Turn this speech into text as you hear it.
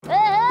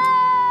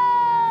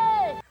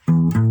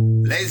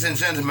Ladies and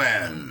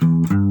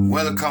gentlemen,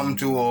 welcome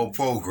to our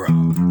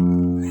program.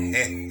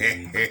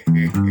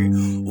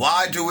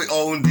 Why do we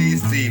own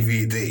these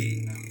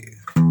DVDs?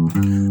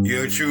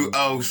 Your true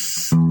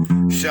host,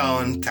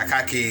 Sean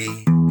Takaki,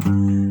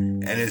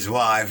 and his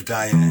wife,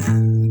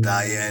 Diane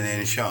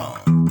and Sean.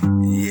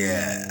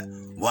 Yeah,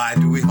 why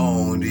do we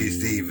own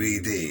these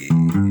DVDs?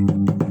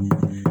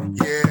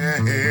 Yeah.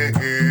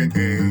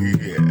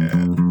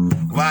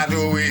 Why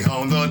do we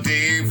own the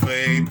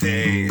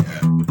DVD?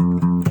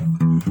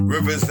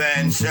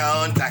 Represent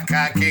Sean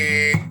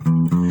Takaki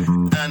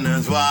and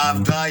his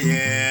wife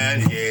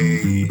Diane,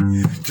 yeah.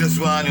 Just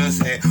wanna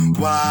say,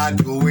 why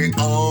do we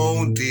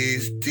own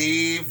this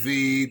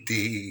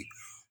DVD?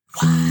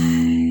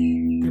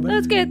 Why?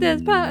 Let's get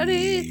this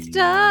party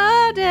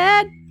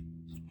started.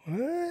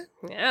 What?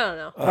 I don't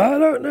know. I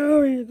don't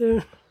know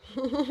either.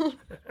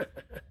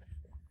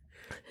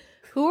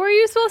 Who are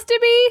you supposed to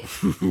be?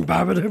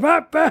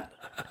 Ba-ba-da-ba-ba.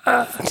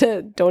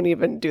 Don't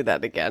even do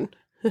that again.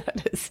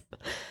 That is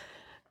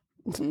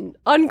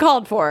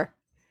uncalled for.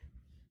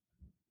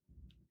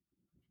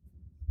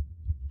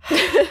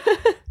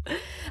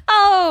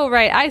 Oh,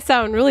 right. I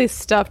sound really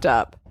stuffed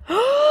up.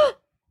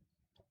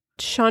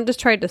 Sean just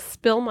tried to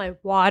spill my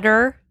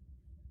water.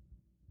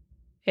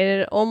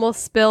 And it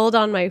almost spilled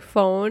on my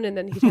phone. And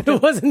then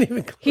It wasn't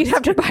even close. he'd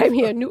have to buy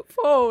me a new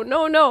phone.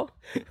 No.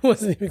 It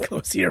wasn't even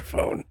close to your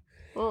phone.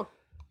 Oh.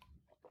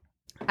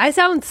 I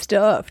sound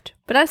stuffed,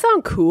 but I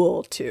sound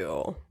cool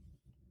too.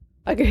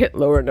 I can hit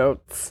lower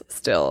notes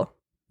still.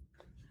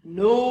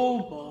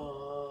 Nobody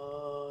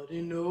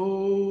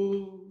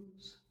knows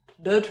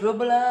the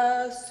trouble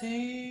I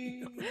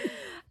see.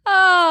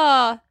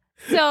 Oh,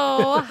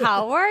 so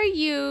how are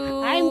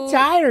you? I'm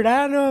tired.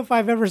 I don't know if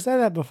I've ever said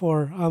that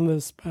before on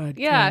this podcast.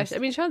 Yeah, I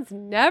mean, Sean's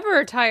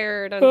never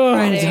tired on Oh,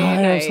 Friday I'm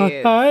tired. I'm so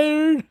night.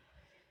 tired.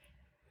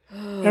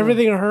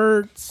 Everything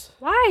hurts.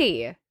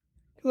 Why?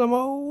 Because I'm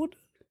old.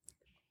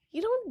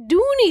 You don't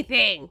do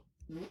anything.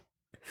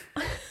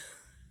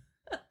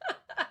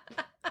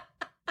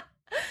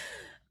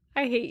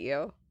 I hate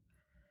you.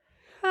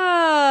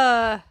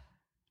 All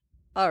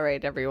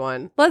right,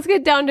 everyone. Let's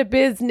get down to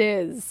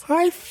business.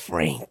 Hi,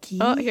 Frankie.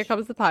 Oh, here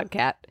comes the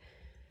podcast.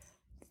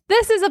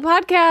 This is a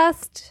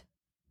podcast.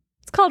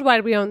 It's called Why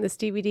Do We Own This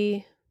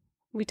DVD?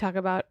 We talk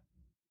about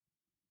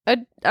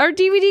our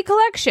DVD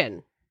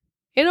collection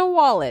in a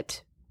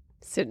wallet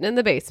sitting in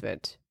the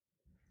basement.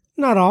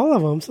 Not all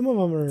of them. Some of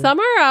them are. Some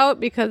are out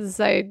because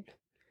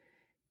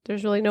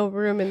there's really no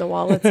room in the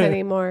wallets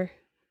anymore.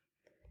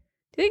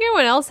 Do you think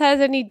anyone else has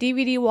any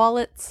DVD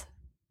wallets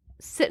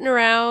sitting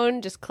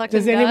around just collecting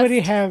Does anybody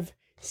dust? have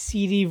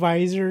CD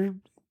visor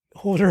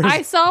holders?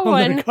 I saw on their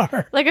one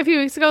car? like a few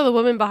weeks ago. The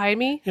woman behind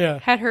me Yeah.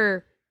 had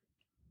her,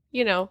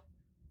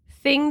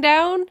 thing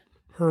down,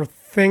 Her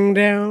thing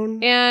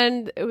down.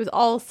 and it was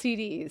all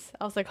CDs.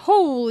 I was like,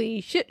 holy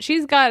shit,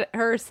 she's got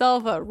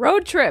herself a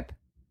road trip.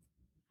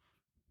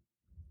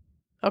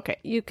 Okay,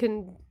 you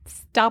can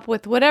stop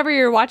with whatever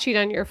you're watching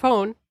on your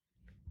phone.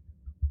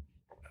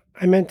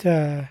 I meant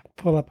to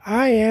pull up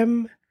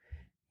IMDb.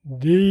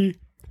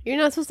 You're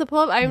not supposed to pull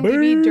up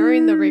IMDb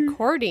during the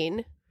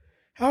recording.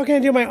 How can I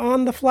do my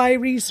on-the-fly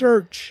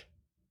research?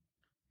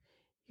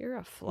 You're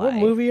a fly. What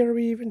movie are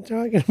we even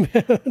talking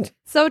about?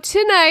 So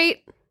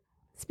tonight,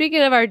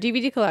 speaking of our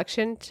DVD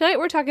collection, tonight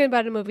we're talking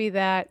about a movie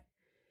that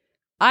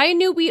I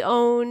knew we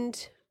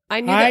owned.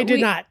 I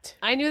did not.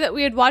 I knew that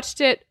we had watched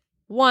it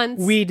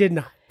once. We did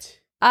not.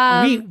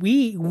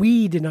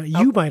 We did not.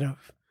 You might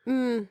have.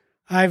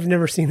 I've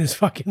never seen this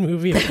fucking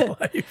movie in my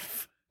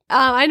life.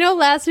 I know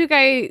last week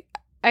I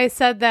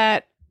said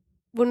that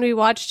when we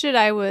watched it,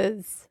 I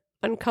was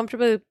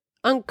uncomfortably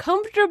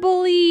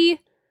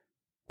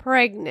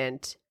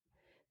pregnant.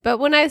 But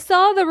when I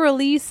saw the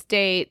release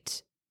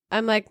date,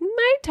 I'm like,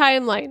 my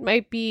timeline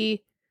might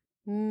be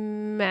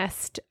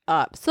messed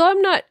up. So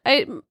I'm not.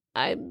 So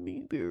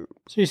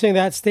you're saying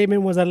that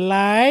statement was a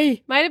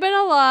lie? Might have been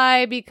a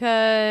lie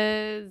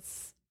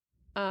because,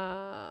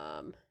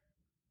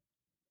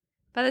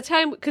 by the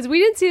time, because we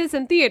didn't see this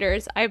in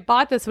theaters, I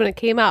bought this when it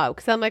came out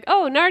because I'm like,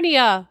 oh,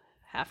 Narnia,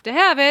 have to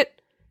have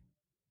it.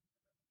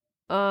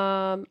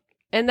 And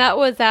that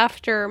was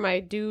after my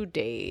due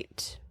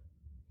date.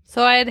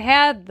 So I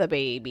had the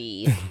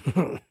baby.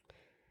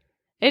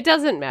 It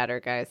doesn't matter,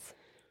 guys.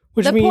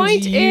 Which The means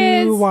point you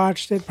is-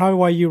 watched it probably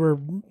while you were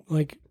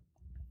like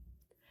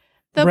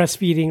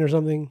breastfeeding or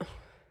something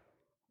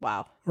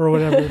Wow. or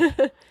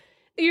whatever.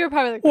 You were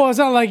probably like, Well, it's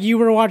not like you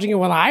were watching it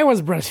while I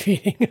was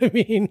breastfeeding. I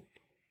mean,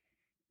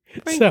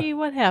 Frankie,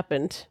 what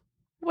happened?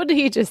 What did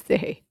he just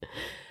say?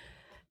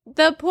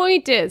 The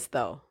point is,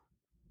 though,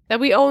 that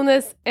we own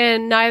this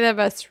and neither of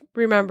us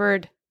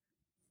remembered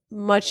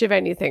much of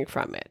anything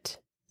from it.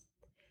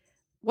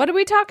 What are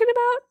we talking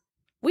about?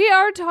 We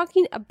are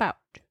talking about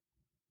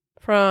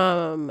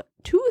from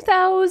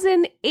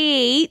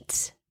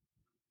 2008.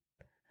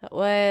 That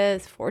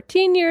was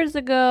 14 years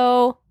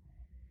ago.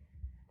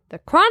 The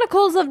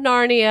Chronicles of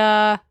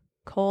Narnia,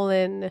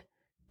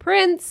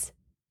 Prince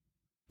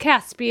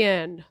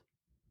Caspian.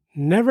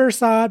 Never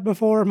saw it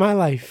before in my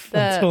life.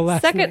 Until The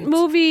last second night.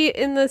 movie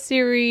in the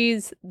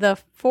series, the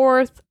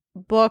fourth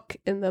book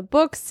in the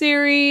book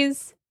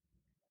series.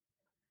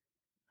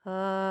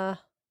 Yeah.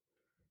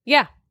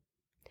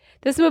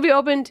 This movie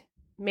opened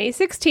May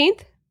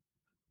 16th,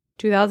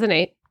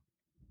 2008.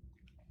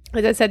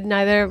 As I said,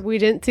 we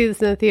didn't see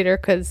this in the theater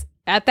because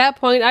at that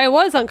point I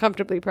was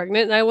uncomfortably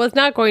pregnant and I was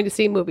not going to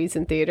see movies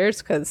in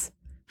theaters because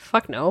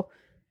fuck no.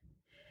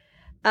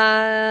 So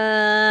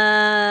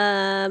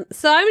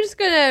I'm just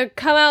going to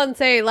come out and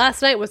say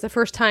last night was the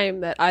first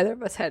time that either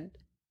of us had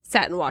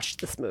sat and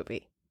watched this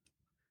movie.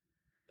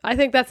 I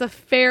think that's a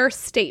fair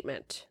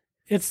statement.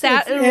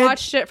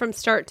 Watched it from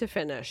start to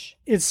finish.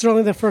 It's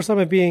certainly the first time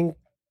of being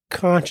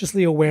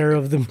consciously aware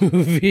of the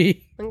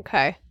movie.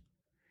 Okay.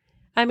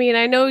 I mean,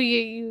 I know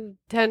you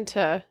tend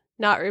to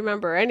not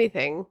remember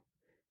anything.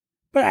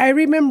 But I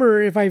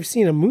remember if I've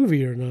seen a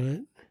movie or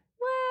not.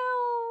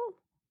 Well,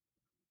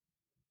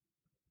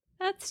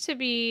 that's to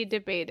be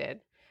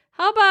debated.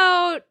 How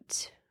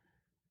about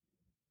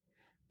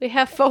we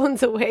have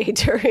phones away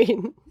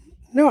during...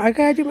 No, I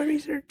gotta do my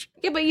research.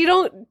 Yeah, but you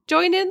don't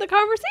join in the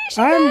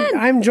conversation.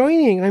 I'm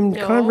joining. I'm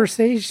No.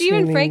 conversation.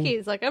 Even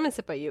Frankie's like, I'm gonna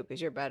sit by you because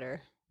you're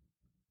better.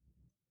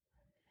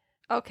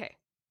 Okay.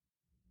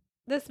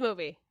 This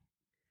movie.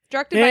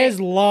 Directed It by... is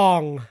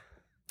long.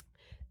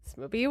 This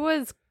movie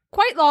was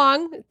quite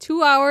long.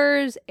 2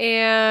 hours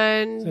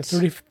and...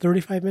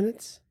 35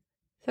 minutes?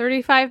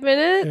 35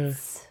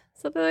 minutes?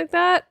 Something like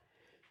that?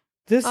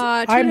 This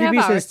 2.5 IMDb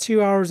hours. says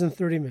 2 hours and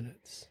 30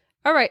 minutes.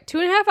 All right,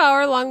 2.5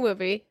 hour long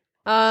movie.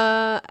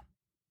 I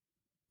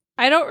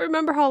don't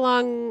remember how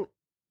long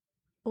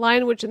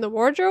Lion Witch in the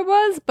Wardrobe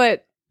was,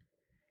 but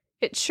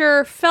it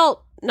sure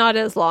felt not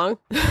as long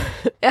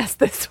as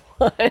this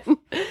one.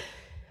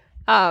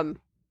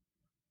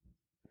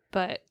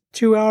 But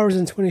 2 hours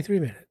and 23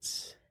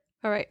 minutes.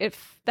 all right,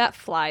 that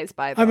flies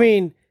by. Though. I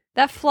mean,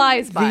 that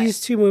flies by.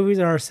 these two movies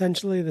are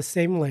essentially the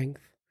same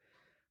length.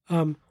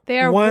 They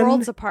are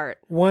worlds apart.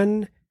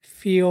 One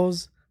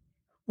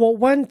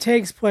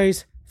takes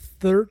place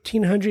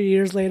 1,300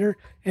 years later,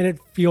 and it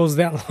feels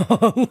that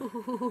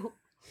long.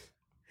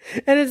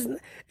 And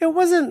it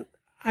wasn't.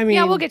 I mean,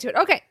 Yeah, we'll get to it.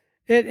 Okay.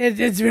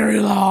 It's very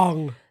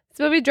long. This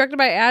movie directed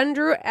by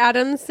Andrew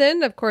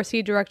Adamson. Of course,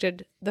 he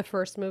directed the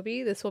first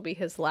movie. This will be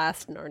his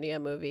last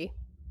Narnia movie.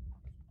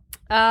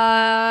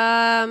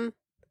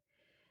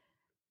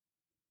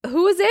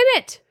 Who's in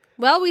it?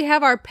 Well, we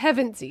have our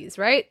Pevensies,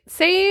 right?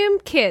 Same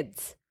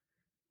kids.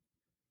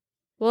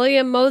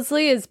 William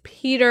Moseley is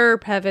Peter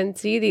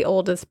Pevensey, the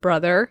oldest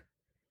brother.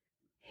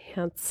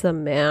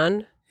 Handsome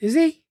man. Is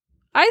he?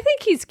 I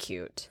think he's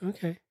cute.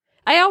 Okay.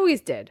 I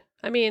always did.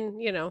 I mean,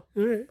 you know.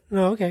 All right.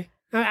 No, okay.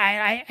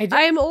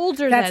 I'm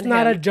older than him. That's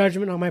not a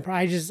judgment on my part.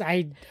 I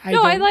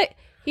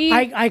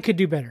could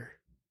do better.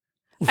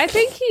 I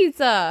think he's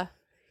got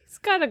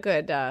a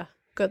good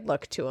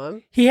look to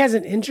him. He has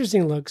an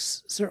interesting look,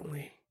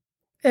 certainly.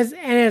 That's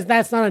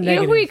not a negative. You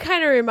know who he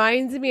kind of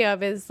reminds me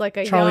of is like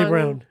a Charlie young...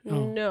 Brown.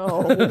 Oh.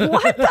 No.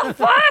 What the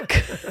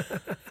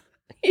fuck?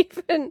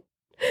 Even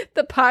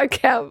the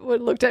podcast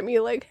would looked at me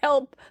like,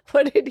 help.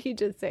 What did he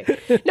just say?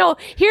 No,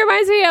 he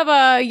reminds me of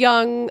a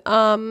young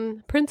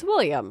Prince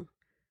William.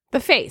 The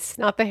face,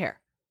 not the hair.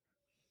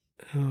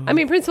 Oh. I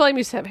mean, Prince William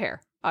used to have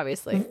hair,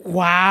 obviously.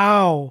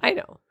 Wow. I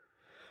know.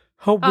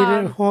 Hope we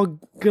didn't. Well,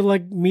 good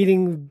luck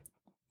meeting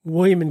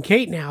William and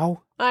Kate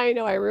now. I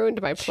know. I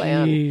ruined my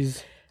plan.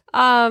 Jeez.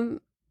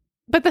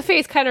 But the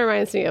face kind of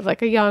reminds me of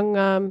like a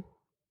young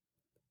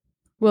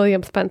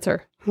William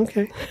Spencer.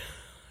 Okay.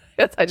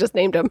 Yes, I just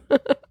named him.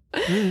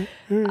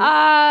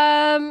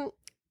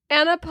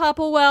 Anna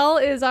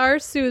Popplewell is our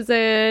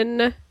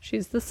Susan.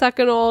 She's the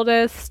second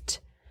oldest.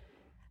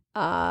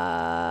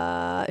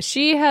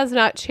 She has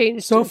not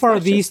changed So as far,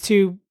 much these as-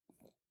 two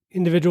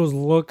individuals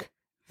look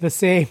the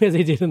same as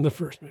they did in the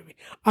first movie.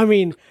 I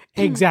mean,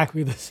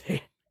 exactly the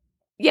same.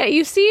 Yeah,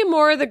 you see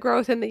more of the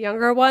growth in the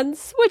younger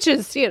ones, which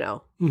is, you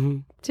know,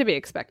 to be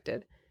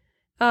expected.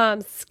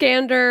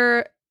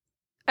 Skander,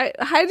 I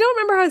don't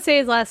remember how to say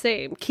his last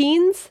name.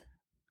 Keynes?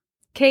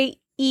 Keynes?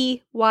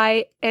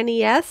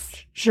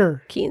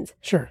 Sure. Keynes.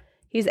 Sure.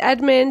 He's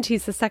Edmund.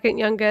 He's the second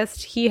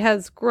youngest. He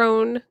has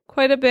grown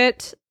quite a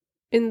bit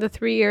in the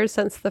 3 years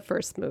since the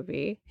first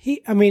movie. He's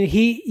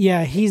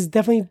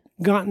definitely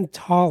gotten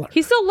taller.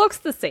 He still looks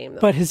the same,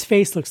 though. But his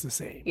face looks the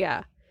same.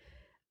 Yeah.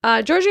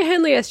 Georgia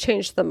Henley has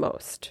changed the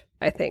most,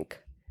 I think.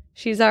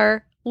 She's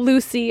our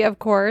Lucy, of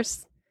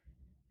course.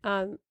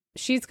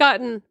 She's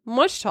gotten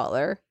much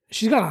taller.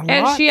 She's got a lot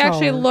And she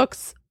actually taller.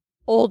 looks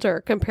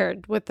older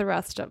compared with the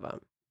rest of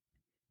them.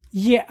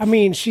 Yeah, I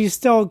mean, she's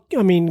still,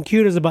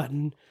 cute as a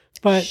button.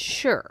 But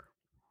Sure.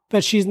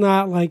 But she's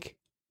not, like,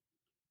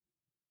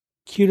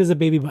 cute as a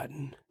baby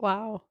button.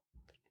 Wow.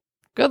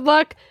 Good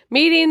luck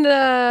meeting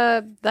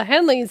the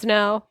Henleys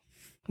now.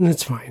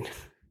 That's fine.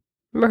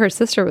 Remember her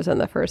sister was in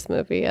the first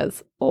movie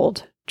as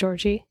old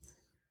Georgie.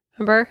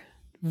 Remember?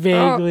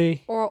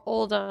 Vaguely. Or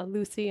old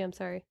Lucy, I'm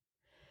sorry.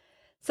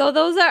 So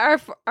those are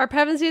our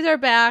Pevensies are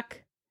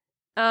back.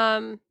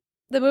 The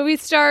movie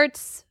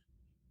starts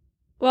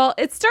Well,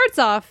 it starts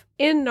off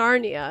in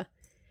Narnia.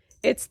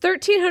 It's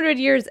 1,300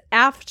 years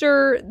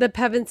after the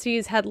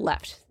Pevensies had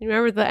left. You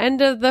remember the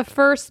end of the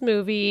first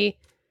movie?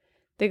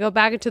 They go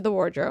back into the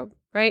wardrobe,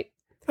 right?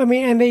 I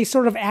mean, and they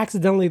sort of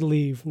accidentally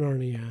leave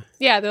Narnia.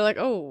 Yeah, they're like,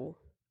 oh,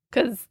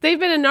 because they've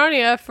been in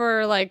Narnia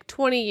for like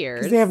 20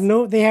 years. They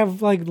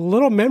have like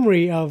little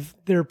memory of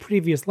their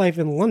previous life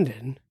in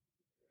London.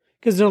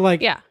 Because they're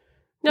like, yeah,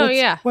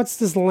 no, what's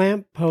this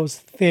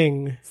lamppost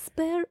thing?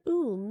 Spare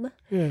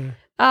Yeah.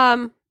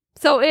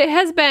 So it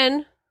has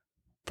been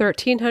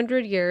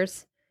 1,300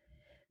 years.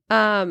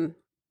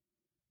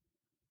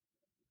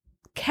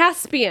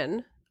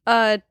 Caspian,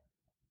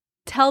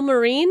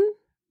 Telmarine.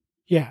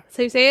 Yeah.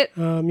 So you say it?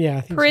 Yeah.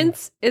 I think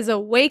Prince is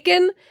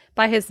awakened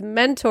by his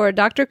mentor,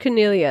 Dr.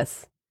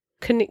 Cornelius.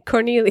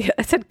 Cornelia.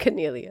 I said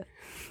Cornelia.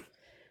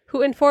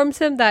 Who informs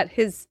him that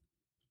his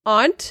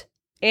aunt.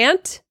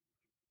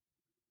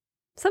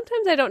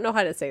 Sometimes I don't know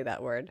how to say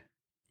that word.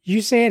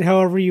 You say it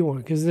however you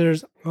want, because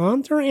there's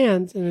aunt or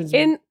aunt, and it's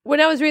When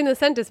I was reading the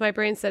sentence, my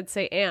brain said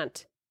say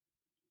aunt.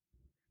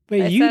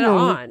 But I said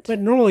aunt. But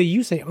normally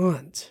you say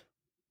aunt.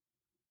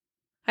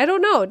 I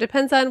don't know. It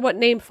depends on what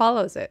name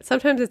follows it.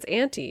 Sometimes it's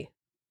auntie.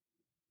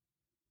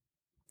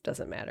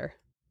 Doesn't matter.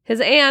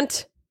 His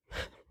aunt.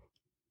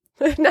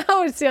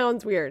 Now it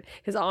sounds weird.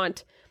 His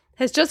aunt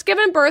has just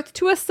given birth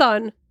to a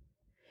son,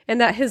 and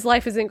that his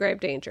life is in grave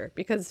danger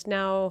because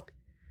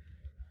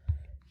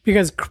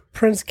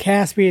Prince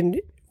Caspian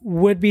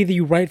would be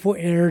the rightful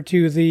heir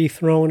to the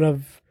throne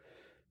of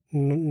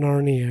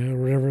Narnia,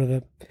 or whatever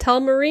the...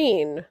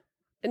 Telmarine.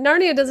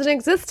 Narnia doesn't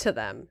exist to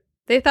them.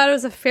 They thought it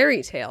was a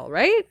fairy tale,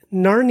 right?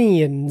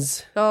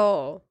 Narnians.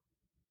 Oh.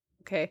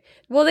 Okay.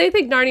 Well, they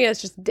think Narnia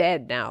is just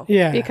dead now.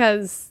 Yeah.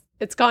 Because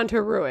it's gone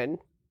to ruin.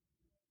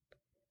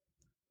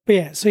 But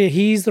yeah, so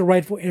he's the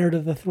rightful heir to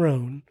the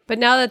throne. But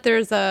now that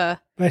there's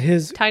a But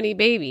his tiny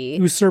baby.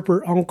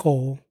 usurper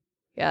uncle,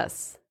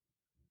 Yes.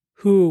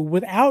 who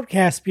without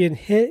Caspian,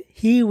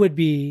 he would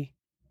be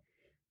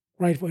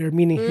rightful heir,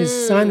 meaning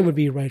his son would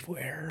be rightful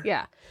heir.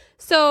 Yeah.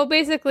 So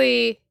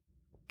basically,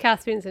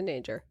 Caspian's in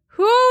danger.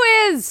 Who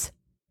is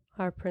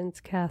our Prince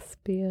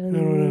Caspian? I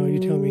don't know. You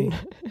tell me.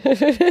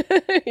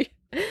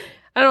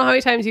 I don't know how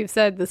many times you've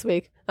said this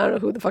week. I don't know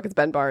who the fuck is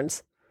Ben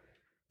Barnes.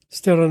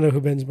 Still don't know who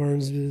Ben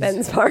Barnes is.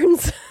 Ben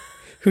Barnes.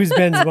 Who's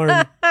Ben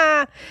Barnes?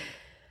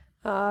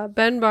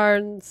 Ben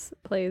Barnes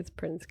plays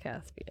Prince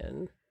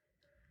Caspian.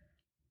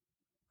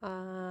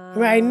 I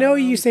mean, I know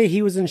you say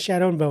he was in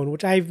Shadow and Bone,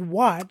 which I've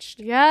watched.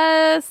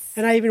 Yes.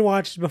 And I even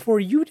watched before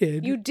you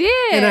did. You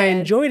did. And I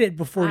enjoyed it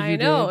before you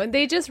did. I know. And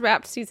they just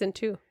wrapped season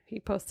 2. He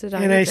posted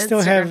on and I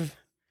still Instagram.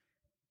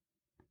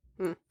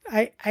 have...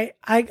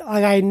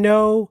 I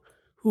know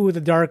who the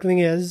Darkling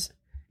is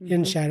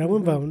in Shadow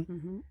and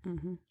Bone.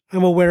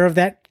 I'm aware of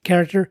that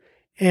character.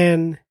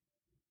 And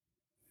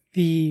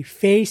the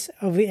face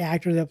of the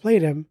actor that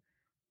played him.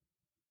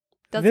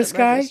 Doesn't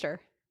register.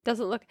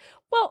 Doesn't look...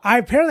 Well,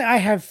 I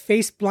have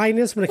face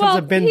blindness when it comes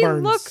to Ben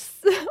Barnes.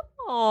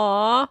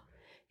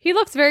 He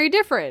looks very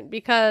different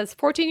because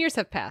 14 years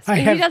have passed.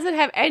 He doesn't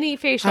have any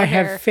facial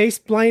hair. I have face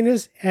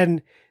blindness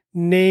and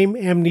name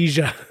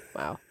amnesia.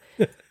 Wow.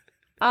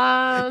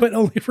 But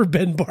only for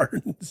Ben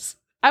Barnes.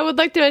 I would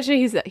like to mention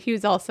he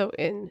was also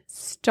in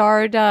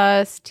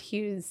Stardust.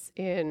 He was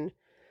in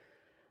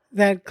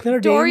that Claire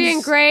Dorian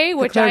Danes, Gray,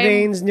 which Claire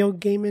Danes, Neil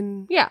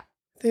Gaiman. Yeah.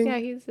 Thing. Yeah,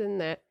 he's in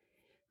that.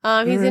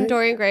 He's in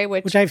Dorian Gray,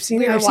 which I've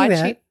seen. I've seen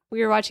that.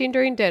 We were watching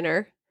during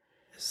dinner.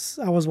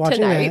 I was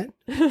watching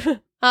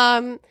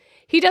that.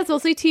 He does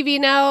mostly TV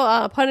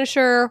now.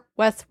 Punisher,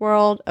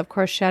 Westworld, of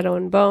course, Shadow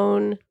and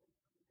Bone.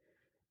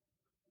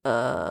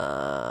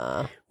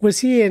 Was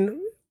he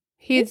in?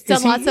 He's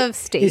done lots of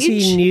stage. Is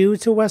he new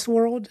to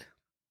Westworld?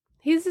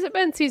 He's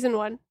been season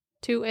 1,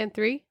 2, and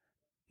 3.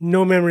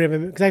 No memory of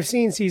him because I've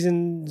seen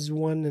seasons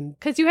 1 and.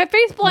 Because you have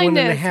face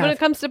blindness when it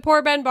comes to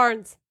poor Ben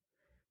Barnes.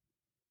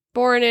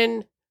 Born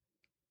in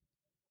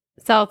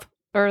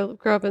grew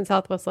up in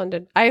Southwest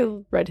London. I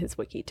read his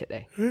wiki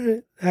today.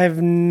 I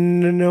have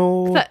no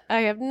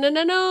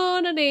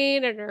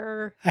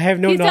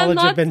knowledge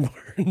of Ben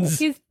Barnes.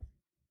 He's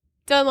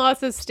done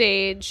lots of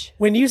stage.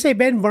 When you say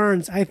Ben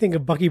Barnes, I think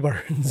of Bucky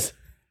Barnes.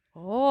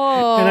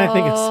 Oh. And I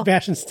think of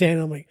Sebastian Stan.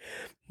 I'm like,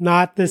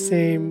 not the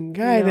same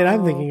guy that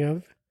I'm thinking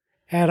of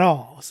at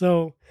all.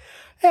 So,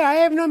 yeah, I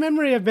have no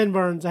memory of Ben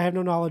Barnes. I have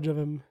no knowledge of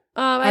him.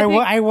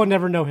 I will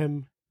never know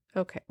him.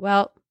 Okay,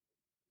 well,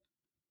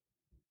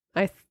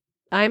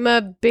 I'm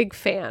a big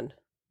fan.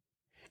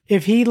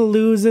 If he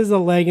loses a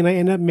leg and I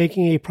end up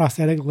making a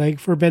prosthetic leg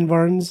for Ben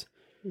Barnes,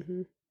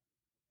 I'd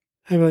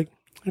be like,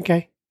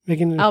 okay.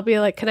 I'll be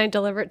like, can I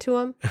deliver it to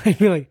him? I'd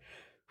be like,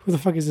 who the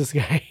fuck is this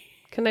guy?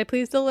 Can I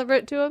please deliver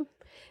it to him?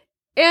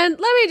 And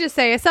let me just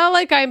say, it's not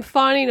like I'm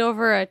fawning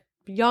over a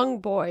young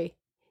boy.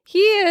 He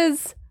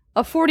is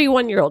a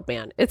 41-year-old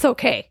man. It's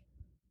okay.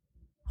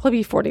 He'll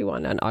be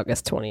 41 on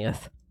August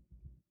 20th.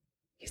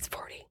 He's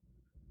 40.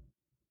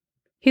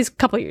 He's a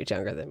couple years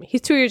younger than me.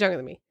 He's 2 years younger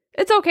than me.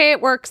 It's okay.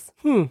 It works.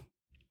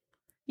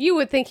 You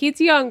would think he's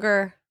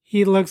younger.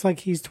 He looks like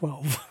he's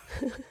 12.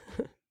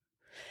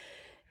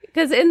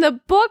 Because in the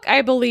book,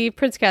 I believe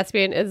Prince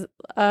Caspian is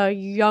a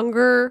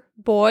younger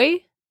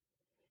boy.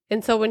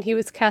 And so when he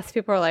was cast,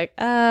 people were like,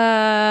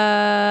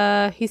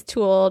 he's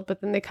too old.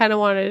 But then they kind of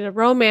wanted a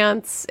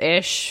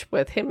romance-ish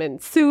with him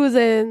and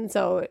Susan.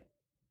 So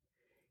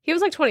he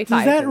was like 25.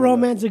 Does that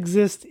romance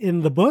exist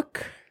in the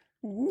book?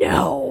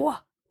 No.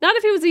 Not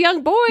if he was a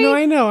young boy. No,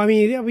 I know. I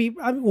mean,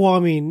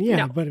 yeah,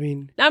 No. but I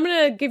mean... I'm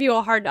going to give you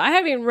a hard no. I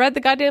haven't even read the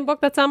goddamn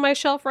book that's on my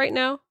shelf right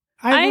now.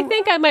 I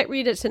think I might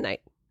read it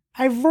tonight.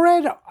 I've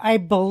read, I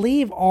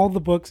believe, all the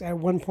books at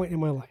one point in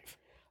my life.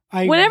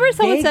 Whenever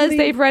someone says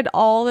they've read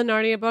all the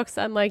Narnia books,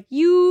 I'm like,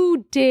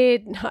 you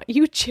did not.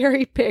 You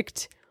cherry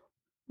picked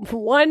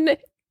 1,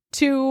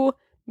 2,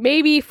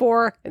 maybe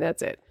 4, and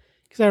that's it.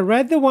 Because I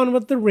read the one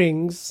with the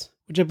rings,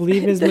 which I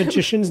believe is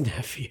Magician's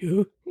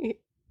Nephew.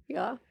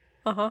 Yeah.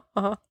 Uh-huh.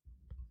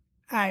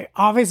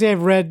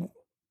 I've read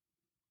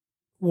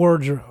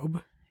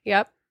Wardrobe.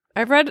 Yep.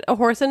 I've read A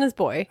Horse and His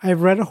Boy.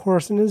 I've read A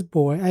Horse and His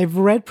Boy. I've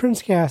read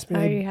Prince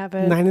Caspian. I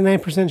haven't.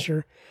 99%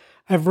 sure.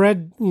 I've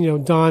read,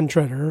 Dawn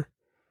Treader.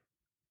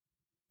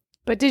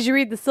 But did you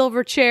read The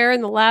Silver Chair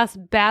in The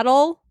Last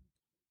Battle?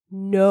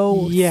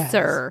 No, yes,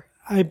 sir.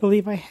 I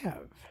believe I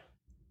have.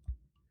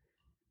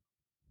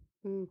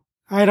 Mm.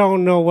 I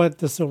don't know what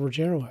The Silver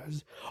Chair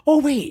was.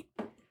 Oh, wait.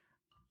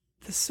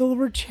 The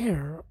Silver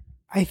Chair.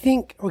 I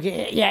think,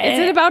 okay, yeah. Is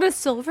it about a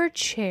silver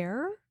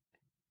chair?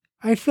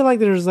 I feel like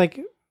there's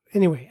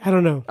anyway, I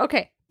don't know.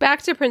 Okay,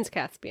 back to Prince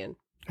Caspian.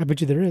 I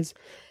bet you there is.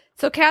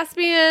 So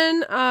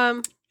Caspian,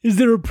 Is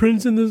there a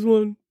prince in this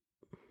one?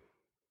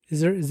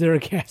 Is there a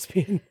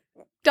Caspian?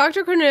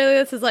 Dr.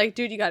 Cornelius is like,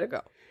 dude, you gotta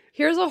go.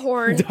 Here's a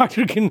horn.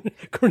 Dr.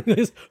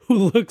 Cornelius, who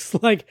looks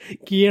like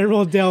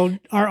Guillermo del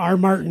R.R.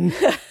 Martin.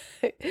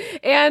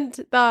 And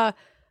the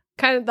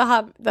Santa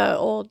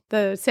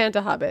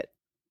Hobbit.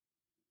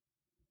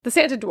 The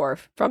Santa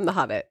dwarf from The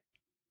Hobbit.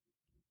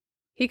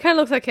 He kind of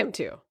looks like him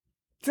too.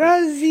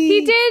 Does he?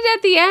 He did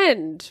at the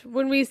end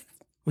when he's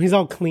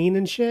all clean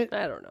and shit?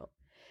 I don't know.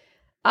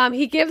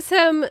 He gives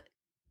him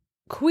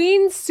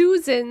Queen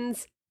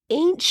Susan's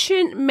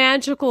ancient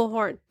magical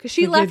horn because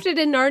she left it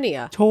in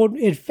Narnia.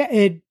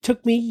 It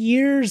took me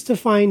years to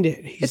find it.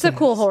 It's a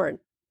cool horn.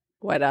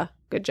 Weta,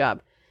 good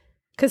job.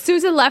 Because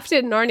Susan left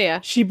it in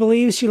Narnia. She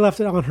believes she left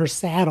it on her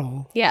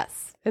saddle.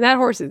 Yes, and that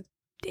horse is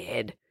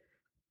dead.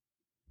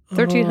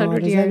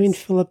 1,300 years. Does that mean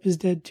Philip is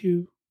dead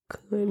too?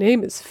 My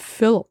name is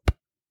Philip.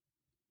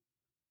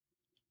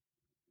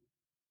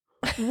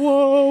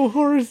 Whoa,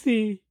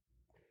 horsey!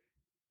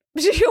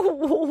 What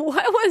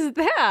was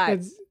that?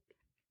 That's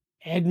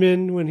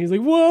Edmund when he's like,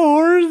 "Whoa,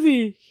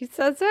 horsey!" He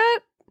says that?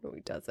 No,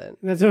 he doesn't.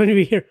 And that's when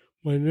we hear,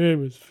 "My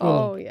name is Philip."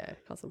 Oh yeah,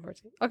 calls him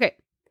horsey. Okay.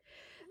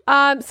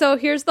 So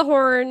here's the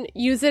horn.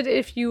 Use it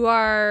if you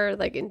are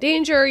in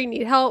danger, you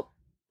need help.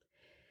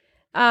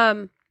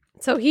 So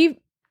he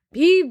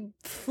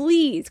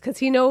flees because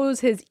he knows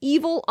his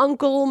evil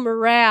uncle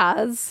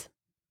Mraz,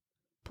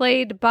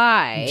 played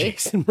by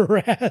Jason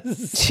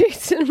Mraz.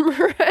 Jason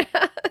Mraz.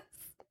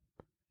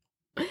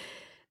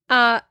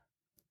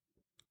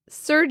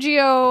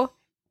 Sergio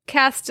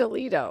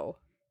Castellito.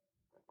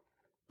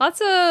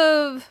 Lots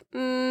of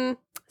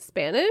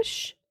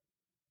Spanish.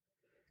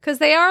 Because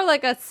they are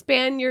a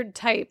Spaniard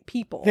type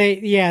people.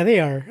 They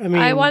are. I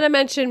mean, I want to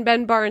mention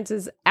Ben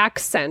Barnes'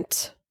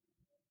 accent.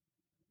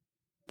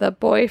 The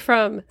boy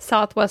from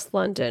Southwest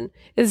London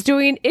is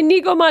doing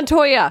Inigo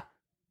Montoya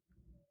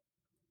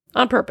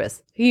on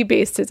purpose. He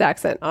based his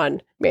accent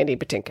on Mandy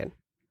Patinkin.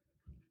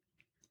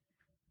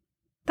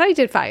 Thought he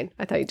did fine.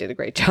 I thought he did a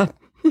great job.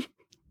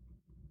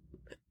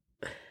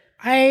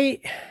 I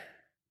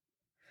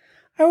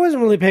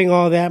wasn't really paying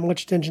all that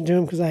much attention to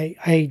him because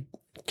I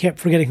kept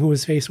forgetting who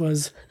his face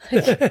was.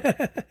 No,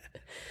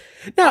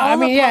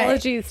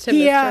 apologies to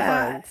Mr.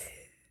 Barnes.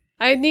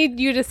 I need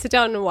you to sit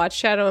down and watch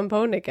Shadow and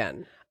Bone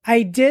again.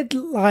 I did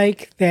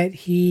like that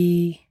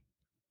he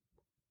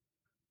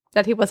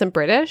wasn't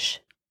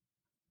British.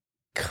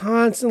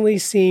 Constantly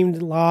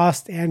seemed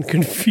lost and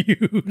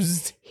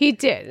confused. He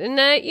did, and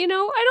I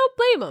don't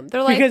blame him.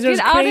 They're like, because there's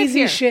get out of crazy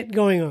here. shit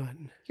going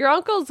on. Your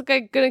uncle's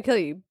gonna kill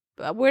you.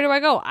 Where do I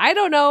go? I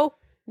don't know.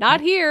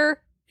 Not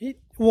here.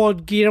 Well,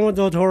 Guillermo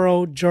del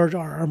Toro, George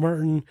R.R.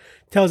 Martin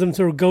tells him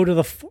to go to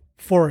the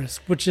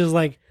forest, which is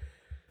go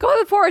to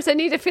the forest. I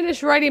need to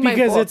finish writing my book.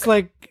 Because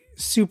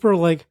it's super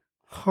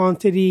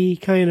haunted-y,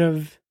 kind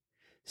of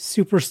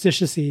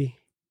superstitious-y.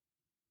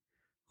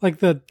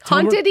 The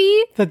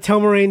haunted-y? The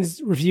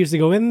Telmaraines refuse to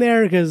go in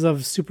there because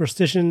of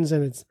superstitions,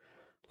 and it's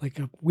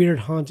a weird,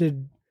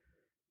 haunted,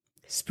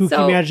 spooky,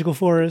 magical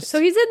forest.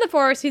 So he's in the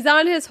forest, he's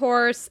on his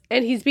horse,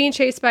 and he's being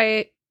chased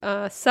by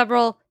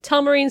several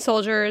Telmarine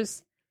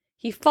soldiers.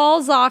 He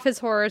falls off his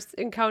horse,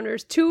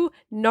 encounters 2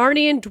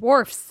 Narnian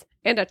dwarfs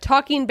and a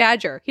talking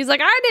badger. He's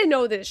like, I didn't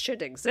know this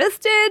shit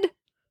existed.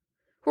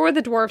 Who are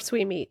the dwarfs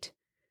we meet?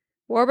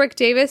 Warwick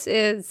Davis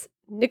is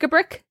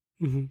Nickabrick.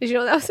 Mm-hmm. Did you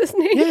know that was his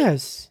name?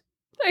 Yes.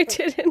 I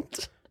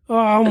didn't.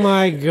 Oh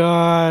my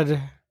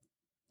god.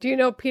 Do you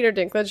know Peter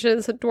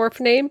Dinklage's dwarf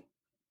name?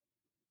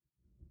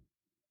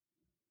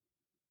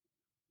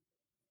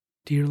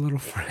 dear little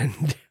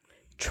friend.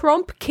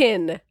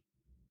 Trumpkin.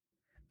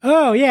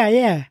 Oh,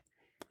 yeah.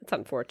 It's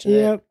unfortunate.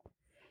 Yep.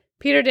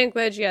 Peter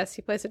Dinklage, yes,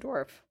 he plays a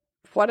dwarf.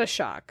 What a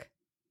shock.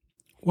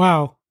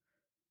 Wow.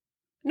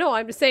 No,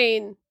 I'm just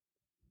saying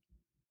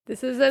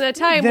this is in a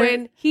time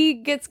when he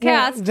gets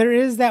cast. Well, there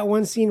is that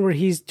one scene where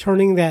he's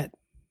turning that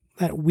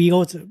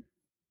wheel to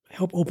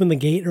help open the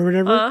gate or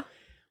whatever,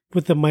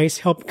 with the mice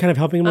helping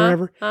him or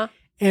whatever.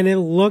 And it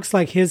looks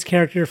like his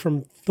character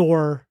from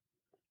Thor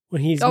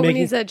when he's when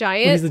he's a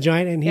giant? When he's the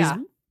giant and he's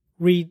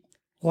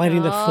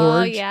relighting the forge.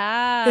 Oh,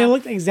 yeah. It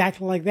looked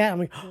exactly like that. I'm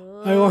like,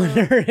 I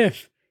wonder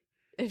if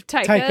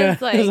Taika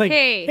is like,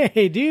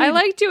 hey, dude, I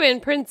liked you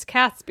in Prince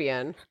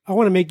Caspian. I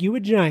want to make you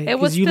a giant. It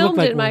was you filmed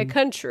look like in my one.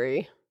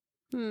 country.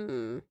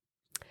 So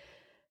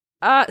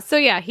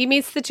yeah, he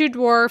meets the two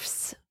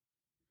dwarfs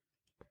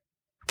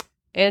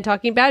and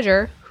Talking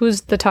Badger.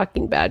 Who's the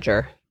Talking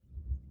Badger?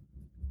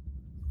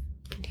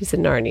 He's a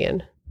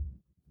Narnian.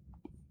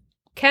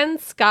 Ken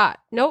Scott.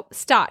 Nope,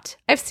 Stott.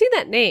 I've seen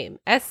that name.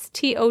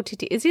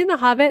 Stott. Is he in The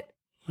Hobbit?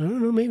 I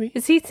don't know, maybe.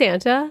 Is he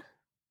Santa?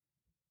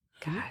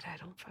 God, I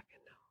don't fucking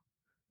know.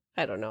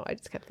 I don't know. I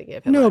just kept thinking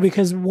of him. No,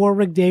 because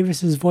Warwick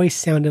Davis's voice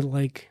sounded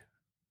like.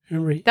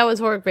 Remember? That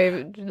was Warwick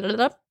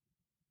Davis.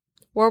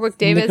 Warwick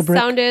Davis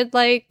sounded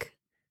like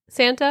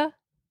Santa.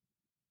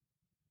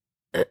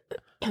 I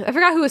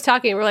forgot who was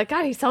talking. We're like,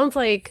 God, he sounds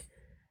like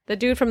the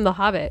dude from The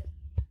Hobbit.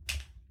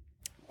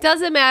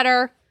 Doesn't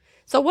matter.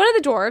 So one of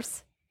the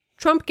dwarfs,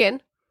 Trumpkin,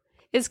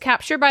 is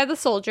captured by the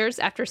soldiers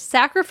after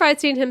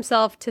sacrificing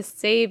himself to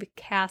save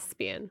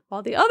Caspian,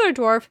 while the other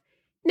dwarf,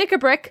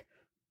 Nickabrick,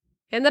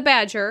 and the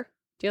badger.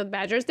 Do you know the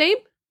badger's name?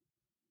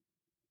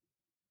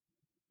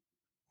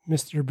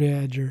 Mr.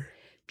 Badger.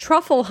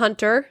 Truffle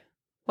Hunter.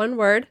 One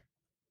word.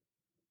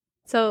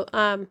 So,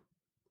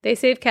 they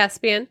save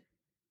Caspian.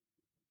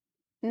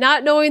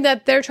 Not knowing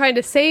that they're trying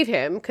to save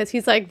him, because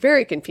he's, like,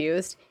 very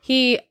confused.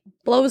 He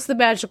blows the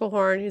magical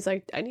horn. He's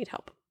like, I need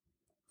help.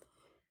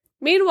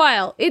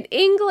 Meanwhile, in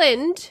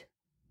England,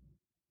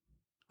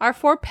 our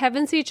four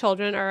Pevensey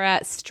children are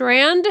at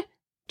Strand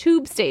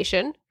Tube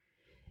Station.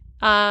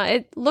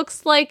 It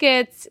looks like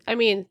it's,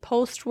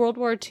 post-World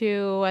War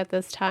II at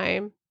this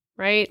time,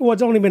 right? Well,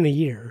 it's only been a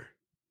year.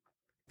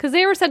 Because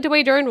they were sent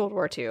away during World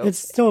War II. It's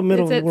still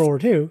middle of World War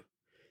II.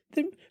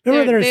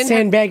 Remember they're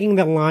sandbagging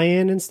the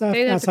lion and stuff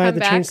outside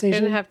the train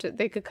station?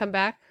 They could come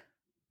back.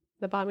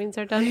 The bombings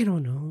are done. I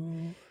don't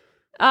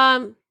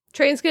know.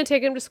 Train's going to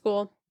take him to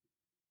school.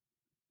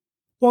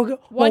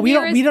 Well, we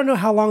don't know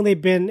how long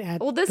they've been at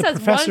the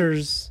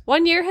professors.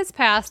 1 year has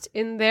passed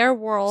in their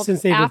world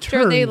since they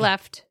after they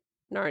left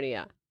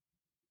Narnia.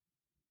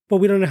 But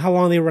we don't know how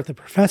long they were at the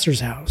professor's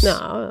house.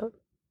 No.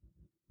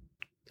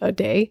 A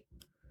day?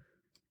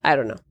 I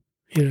don't know.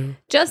 You know.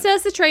 Just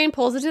as the train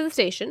pulls into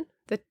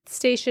the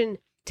station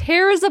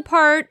tears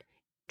apart,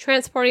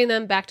 transporting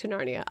them back to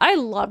Narnia. I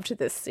loved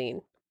this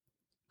scene.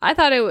 I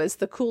thought it was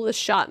the coolest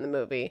shot in the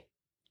movie.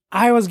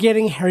 I was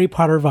getting Harry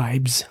Potter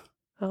vibes.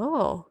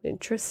 Oh,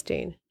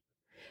 interesting.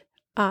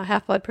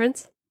 Half-Blood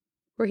Prince,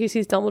 where he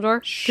sees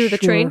Dumbledore through the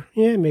train.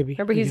 Yeah, maybe.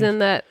 Remember he's in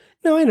that.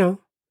 No, I know.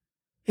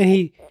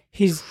 And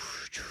he's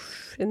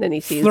and then he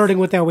sees flirting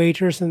with that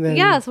waitress, and then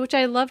yes, which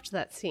I loved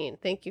that scene.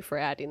 Thank you for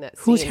adding that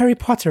scene. Who's Harry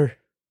Potter?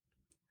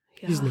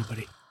 Yeah. He's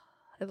nobody.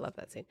 I love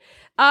that scene.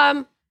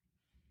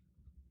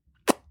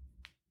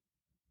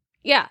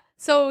 Yeah.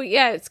 So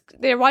yeah,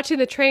 they're watching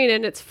the train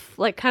and it's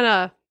like kind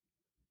of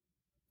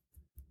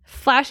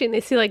flashing.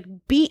 They see like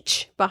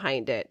beach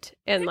behind it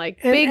and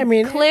like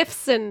big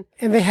cliffs and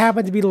they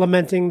happen to be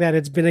lamenting that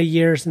it's been a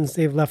year since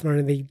they've left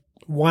Narnia. They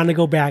want to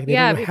go back. They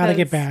don't know how to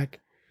get back.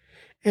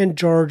 And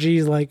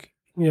Georgie's like,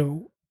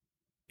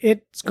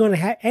 it's going to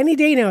happen any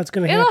day now. It's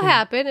going to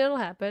happen. It'll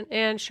happen.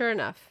 And sure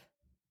enough.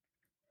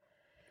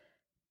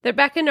 They're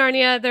back in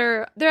Narnia.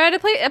 They're at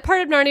a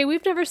part of Narnia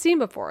we've never seen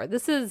before.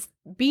 This is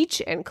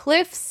beach and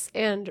cliffs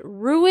and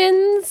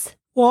ruins.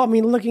 Well,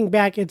 looking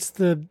back, it's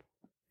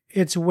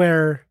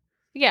where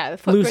the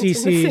Lucy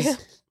sees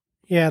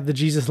the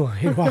Jesus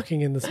lion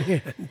walking in the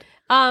sand.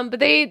 But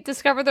they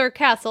discover their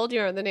castle. Do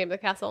you know the name of the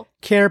castle?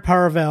 Cair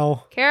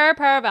Paravel. Cair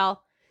Paravel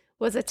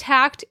was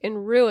attacked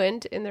and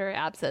ruined in their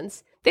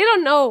absence. They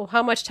don't know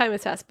how much time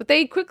has passed, but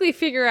they quickly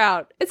figure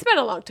out it's been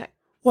a long time.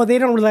 Well, they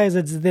don't realize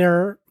it's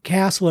their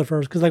castle at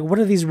first, because, what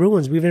are these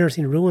ruins? We've never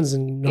seen ruins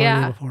in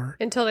Narnia before.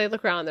 Until they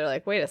look around, they're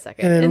like, wait a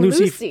second. And then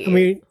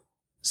Lucy,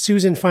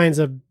 Susan finds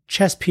a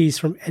chess piece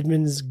from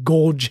Edmund's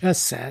gold chess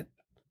set.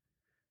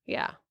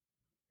 Yeah.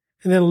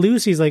 And then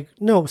Lucy's like,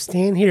 no,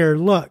 stand here,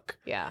 look.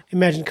 Yeah.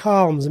 Imagine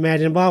columns,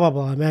 imagine blah, blah,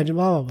 blah, imagine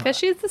blah, blah, blah. Because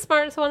she's the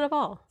smartest one of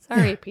all.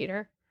 Sorry,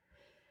 Peter.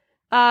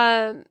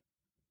 So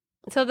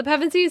the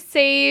Pevensies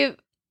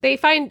they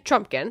find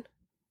Trumpkin,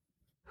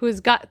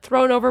 who's got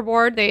thrown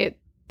overboard. They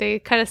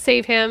kind of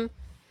save him,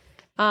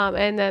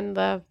 and then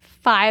the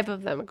 5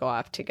 of them go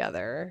off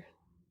together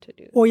to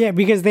do. Well, yeah,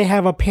 because they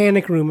have a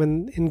panic room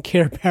in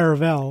Cair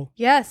Paravel.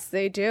 Yes,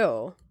 they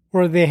do.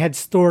 Where they had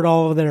stored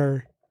all of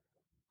their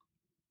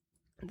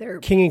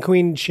king and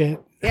queen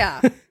shit. Yeah.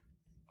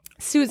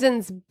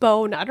 Susan's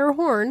bow, not her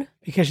horn.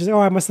 Because she's,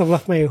 I must have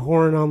left my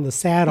horn on the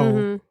saddle.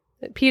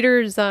 Mm-hmm.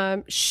 Peter's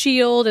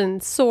shield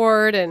and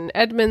sword, and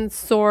Edmund's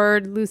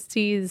sword,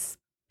 Lucy's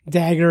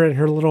dagger, and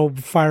her little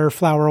fire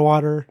flower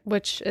water.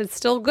 Which is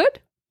still good,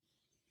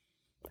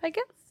 I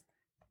guess.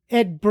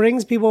 It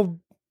brings people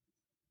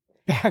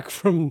back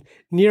from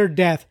near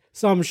death,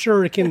 so I'm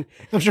sure it has a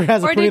pretty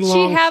long Or did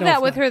she have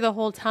that with life. her the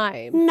whole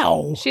time?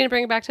 No. She didn't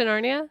bring it back to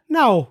Narnia?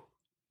 No.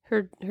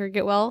 Her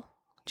get well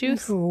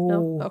juice?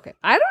 No. Okay.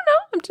 I don't know.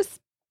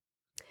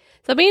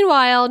 So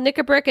meanwhile,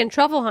 Nickabrick and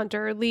Truffle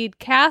Hunter lead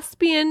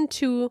Caspian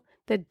to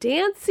the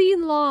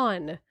dancing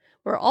lawn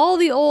where all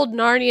the old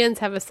Narnians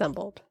have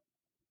assembled.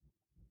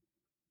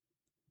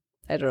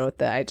 I don't know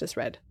what I just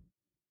read.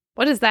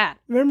 What is that?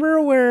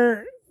 Remember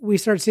where we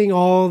start seeing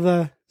all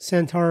the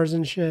centaurs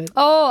and shit?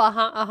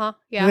 Oh,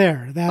 yeah.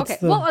 There. That's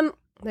okay. Well, I'm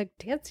like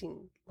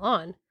dancing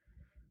lawn.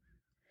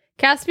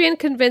 Caspian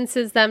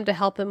convinces them to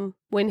help him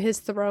win his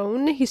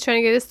throne. He's trying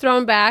to get his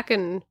throne back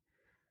and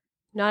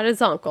not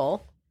his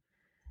uncle.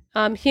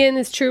 He and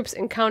his troops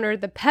encounter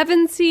the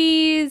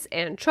Pevensies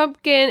and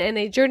Trumpkin, and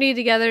they journey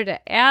together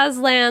to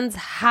Aslan's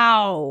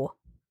How,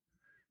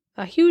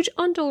 a huge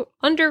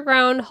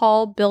underground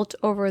hall built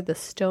over the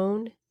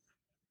stone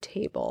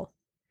table.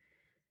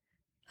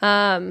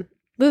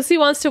 Lucy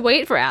wants to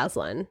wait for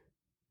Aslan,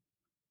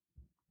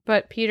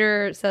 but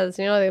Peter says,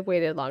 they've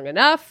waited long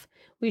enough.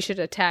 We should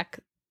attack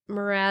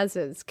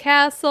Miraz's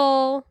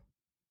castle.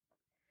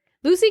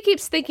 Lucy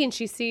keeps thinking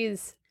she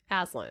sees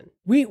Aslan.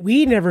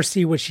 We never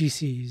see what she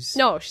sees.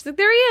 No, she's like,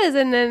 there he is.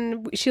 And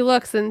then she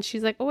looks and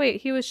she's like, oh,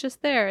 wait, he was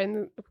just there.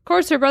 And of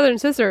course, her brother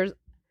and sisters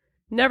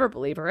never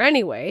believe her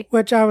anyway.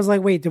 Which I was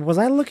like, wait, was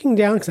I looking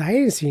down? Because I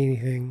didn't see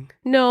anything.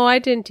 No, I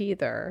didn't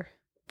either.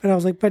 But I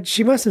was like, but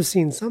she must have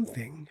seen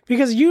something.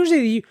 Because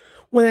usually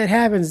when that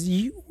happens,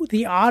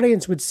 the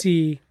audience would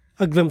see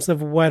a glimpse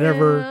of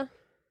whatever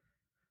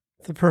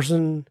the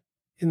person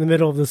in the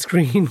middle of the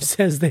screen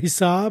says they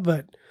saw.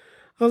 But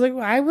I was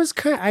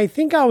like, I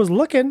think I was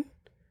looking.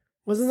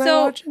 Wasn't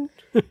I watching?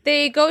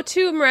 They go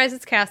to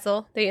Miraz's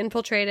castle. They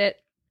infiltrate it.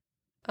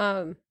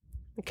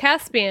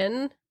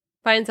 Caspian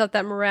finds out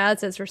that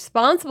Miraz is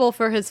responsible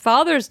for his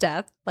father's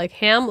death, like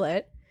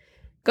Hamlet,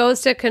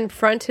 goes to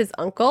confront his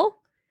uncle,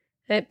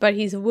 but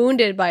he's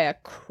wounded by a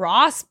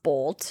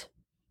crossbolt.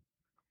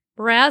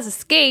 Miraz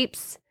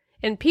escapes,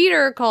 and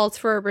Peter calls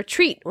for a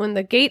retreat when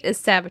the gate is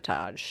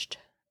sabotaged.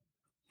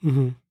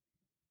 Mm-hmm.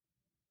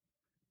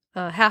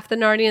 Half the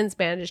Narnians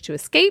manage to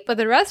escape, but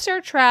the rest are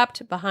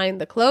trapped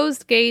behind the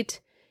closed gate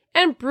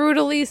and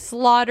brutally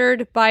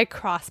slaughtered by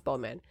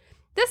crossbowmen.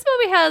 This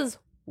movie has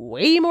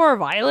way more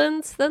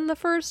violence than the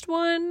first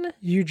one.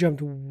 You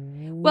jumped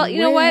well, you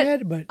know what?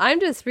 ahead, but I'm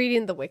just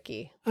reading the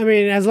wiki. I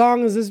mean, as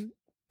long as this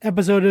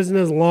episode isn't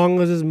as long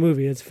as this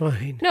movie, it's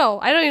fine. No,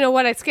 I don't even know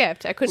what I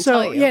skipped. I couldn't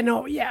tell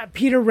you.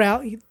 Peter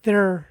Rowley,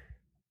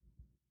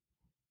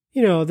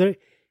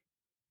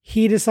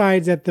 he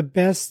decides that the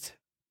best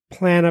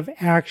plan of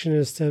action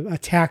is to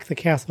attack the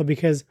castle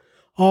because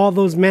all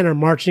those men are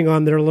marching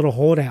on their little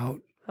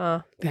holdout.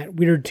 That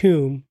weird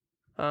tomb.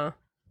 Uh-huh.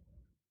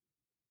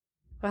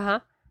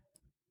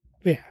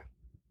 Yeah.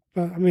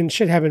 But, I mean,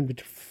 shit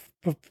happened.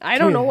 I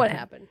don't know what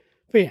happened.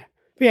 But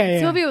yeah.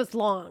 This movie was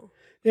long.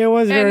 It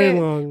was very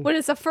long. When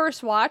it's a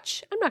first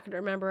watch, I'm not going to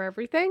remember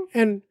everything.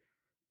 And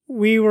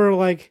we were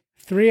like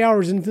 3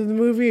 hours into the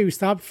movie. We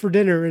stopped for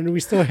dinner and we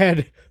still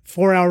had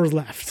 4 hours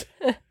left.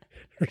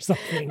 Or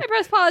something. I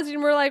pressed pause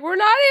and we're like, we're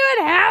not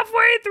even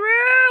halfway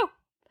through.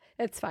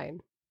 It's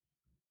fine.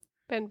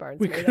 Ben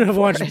Barnes. We could have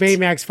watched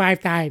Baymax 5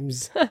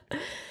 times.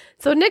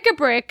 So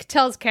Nickabrick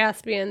tells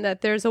Caspian that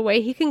there's a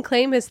way he can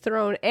claim his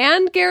throne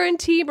and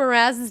guarantee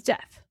Miraz's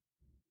death.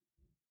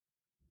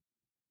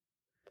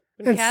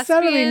 And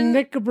suddenly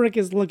Nickabrick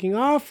is looking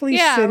awfully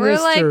sinister. We're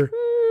like,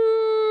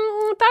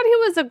 thought he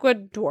was a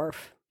good dwarf.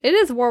 It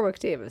is Warwick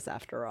Davis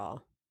after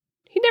all.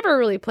 He never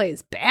really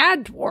plays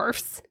bad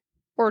dwarfs.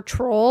 Or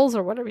trolls,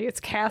 or whatever he gets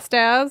cast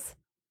as.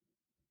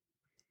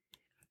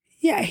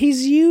 Yeah,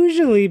 he's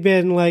usually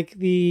been like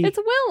It's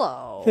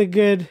Willow. The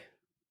good,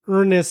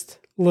 earnest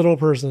little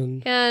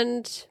person.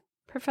 And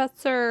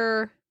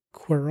Professor...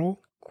 Quirrell?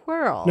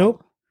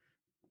 Nope.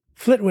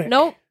 Flitwick.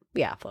 Nope.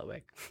 Yeah,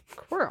 Flitwick.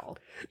 Quirrell.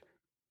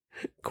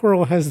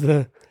 Quirrell has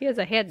He has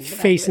a head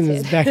face in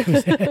his back of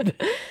his head.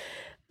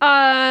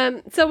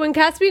 So when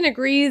Caspian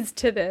agrees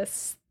to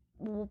this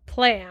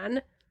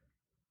plan...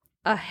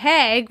 A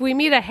hag. We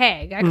meet a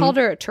hag. I called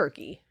her a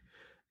turkey.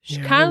 She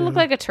kind of looked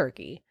like a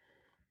turkey.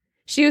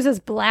 She uses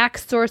black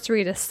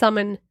sorcery to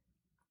summon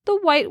the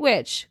White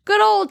Witch.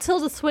 Good old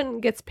Tilda Swinton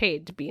gets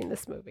paid to be in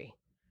this movie.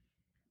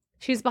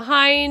 She's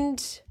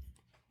behind...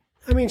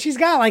 I mean, she's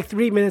got like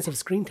 3 minutes of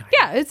screen time.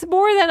 Yeah, it's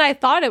more than I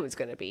thought it was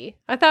going to be.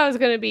 I thought it was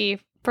going to be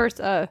first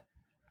an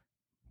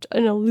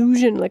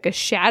illusion, like a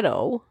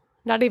shadow.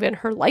 Not even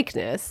her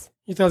likeness.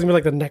 You thought it was going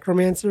to be like the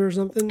necromancer or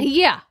something?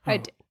 Yeah, I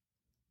did.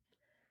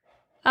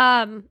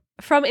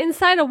 From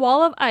inside a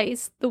wall of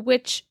ice, the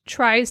witch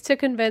tries to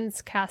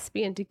convince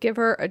Caspian to give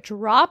her a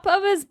drop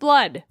of his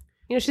blood.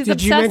 She's Did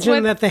obsessed you mention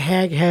with... that the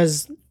hag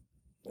has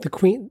the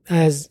queen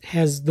has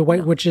the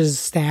White Witch's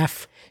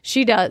staff.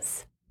 She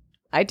does.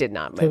 I did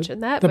not mention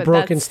that. The but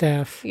broken that's,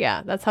 staff.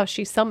 Yeah, that's how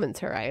she summons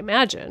her, I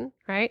imagine,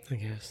 right? I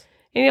guess.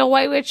 And, you know,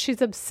 White Witch,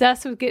 she's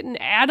obsessed with getting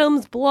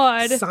Adam's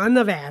blood. Son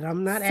of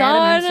Adam, not Adam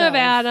Son himself. of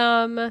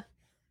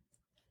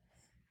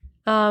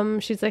Adam.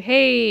 She's like,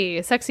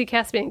 hey, sexy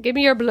Caspian, give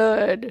me your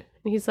blood.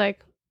 And he's like,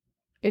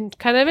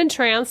 kind of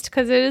entranced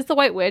because it is the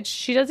White Witch.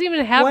 She doesn't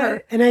even have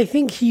her. And I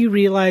think he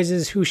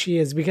realizes who she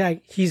is because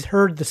he's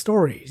heard the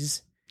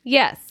stories.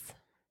 Yes.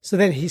 So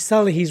then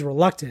he's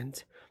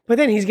reluctant. But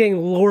then he's getting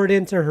lured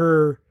into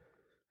her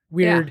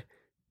weird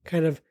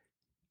kind of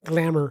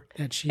glamour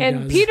that she does.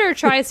 And Peter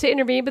tries to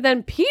intervene, but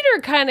then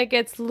Peter kind of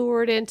gets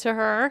lured into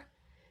her.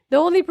 The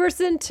only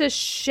person to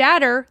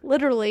shatter,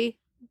 literally,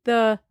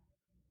 the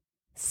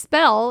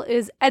spell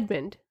is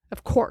Edmund.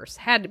 Of course,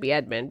 had to be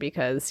Edmund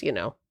because, you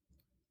know.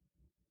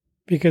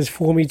 Because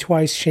fool me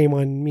twice, shame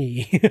on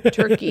me.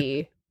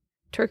 Turkey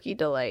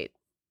delight.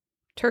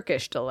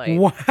 Turkish delight.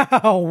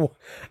 Wow.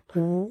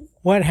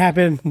 What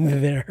happened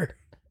there?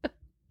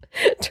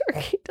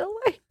 Turkey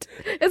delight.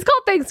 It's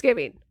called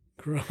Thanksgiving.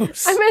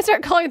 Gross. I'm going to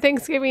start calling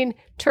Thanksgiving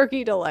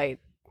Turkey delight.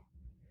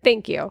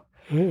 Thank you.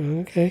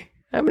 Okay.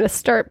 I'm going to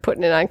start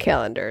putting it on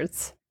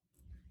calendars.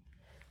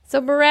 So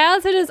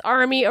Miraz and his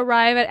army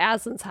arrive at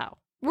Aslan's house.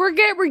 We're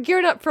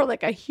geared up for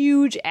like a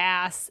huge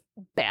ass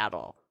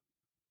battle.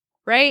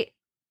 Right?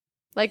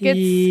 Like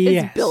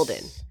it's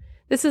building.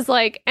 This is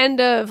like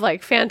end of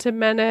like Phantom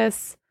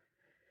Menace,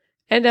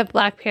 end of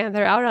Black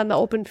Panther out on the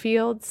open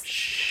fields.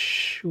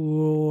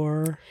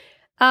 Sure.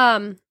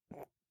 And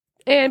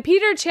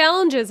Peter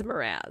challenges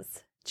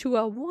Miraz to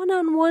a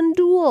one-on-one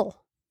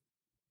duel.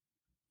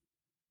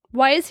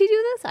 Why does he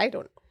do this? I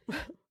don't know.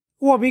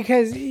 Well,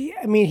 because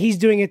he's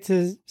doing it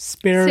to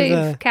spare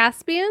Save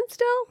Caspian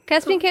still?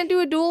 Caspian can't do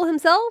a duel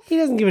himself? He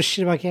doesn't give a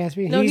shit about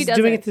Caspian. No, he's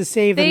doing it to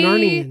save the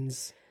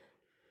Narnians.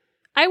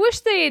 I wish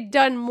they had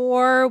done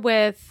more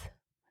with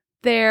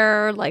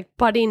their like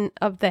butting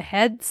of the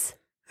heads.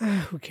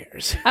 Who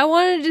cares? I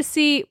wanted to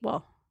see,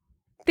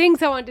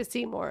 things I wanted to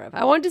see more of.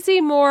 I wanted to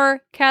see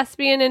more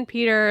Caspian and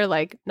Peter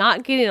like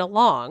not getting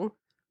along.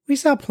 We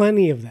saw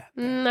plenty of that.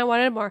 I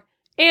wanted more.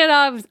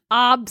 And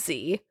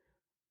Obsy.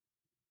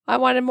 I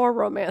wanted more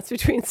romance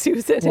between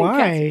Susan and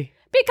Caspian.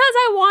 Because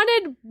I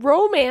wanted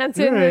romance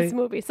in this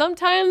movie.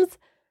 Sometimes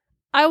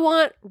I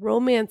want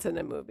romance in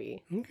a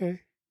movie.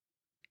 Okay.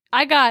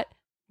 I got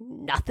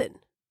nothing.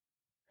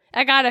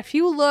 I got a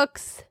few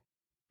looks,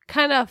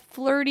 kind of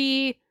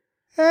flirty.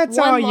 That's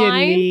all you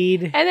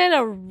need. And then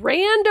a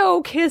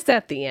rando kiss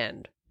at the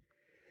end.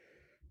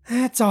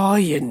 That's all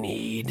you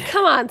need.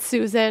 Come on,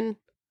 Susan.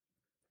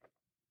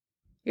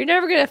 You're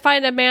never going to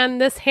find a man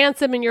this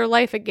handsome in your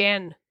life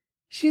again.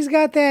 She's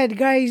got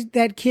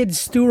that kid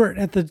Stuart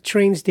at the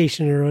train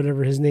station or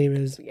whatever his name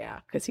is. Yeah,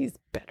 because he's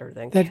better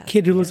than that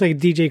kid who looks like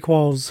DJ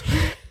Qualls.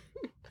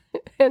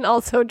 And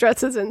also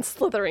dresses in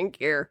Slytherin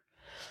gear.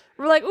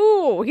 We're like,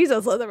 ooh, he's a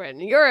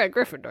Slytherin. You're a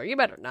Gryffindor. You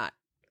better not.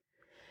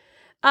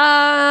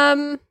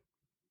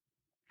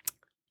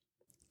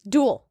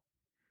 Duel.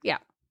 Yeah,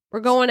 we're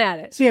going at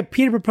it. So yeah,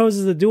 Peter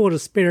proposes a duel to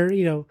spare,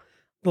 the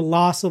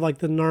loss of like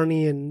the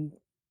Narnian.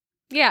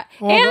 Yeah,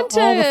 all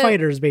the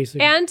fighters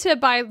basically, and to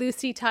buy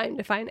Lucy time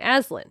to find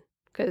Aslan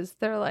because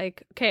they're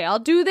like, okay, I'll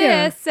do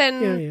this,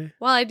 and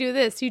while I do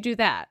this, you do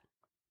that.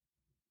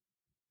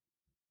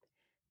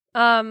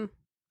 It's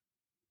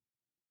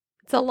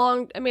a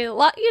lot.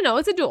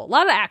 It's a duel, a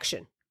lot of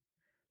action,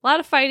 a lot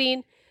of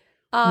fighting.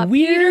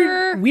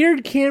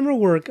 Weird camera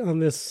work on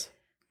this.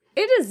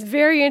 It is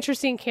very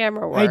interesting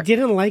camera work. I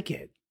didn't like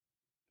it.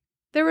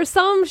 There were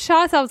some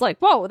shots I was like,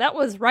 whoa, that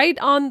was right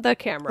on the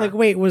camera. Like,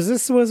 wait, was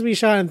this supposed to be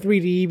shot in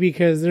 3D?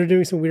 Because they're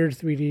doing some weird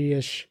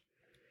 3D-ish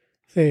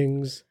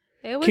things.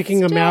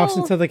 Kicking a mouse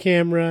into the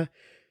camera.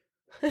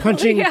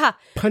 Punching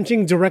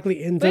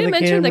directly into the camera. We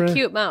mentioned the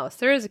cute mouse.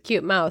 There is a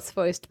cute mouse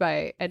voiced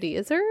by Eddie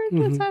Izzard.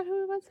 Is that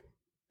who it was?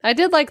 I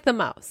did like the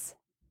mouse.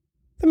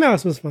 The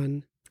mouse was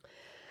fun.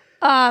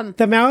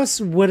 The mouse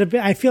would have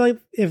been... I feel like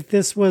if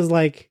this was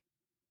like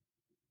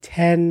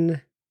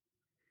 10...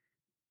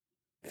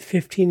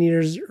 15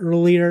 years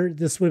earlier,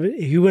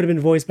 he would have been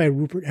voiced by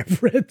Rupert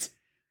Everett.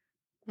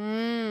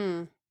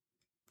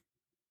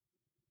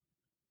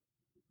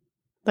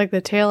 Like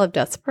the Tale of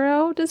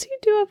Despero? Does he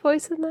do a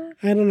voice in that?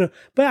 I don't know.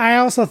 But I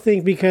also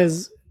think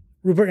because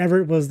Rupert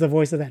Everett was the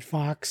voice of that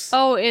fox.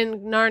 Oh,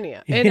 in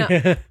Narnia.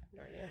 Narnia.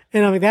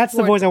 And I'm like, that's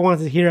the voice I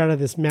wanted to hear out of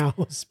this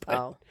mouse.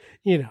 But,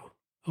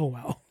 oh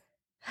well.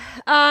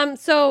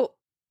 So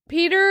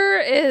Peter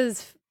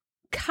is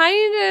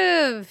kind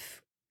of...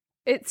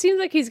 It seems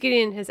like he's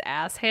getting his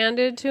ass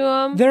handed to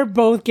him. They're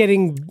both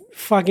getting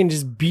fucking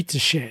just beat to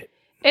shit.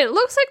 It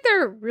looks like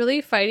they're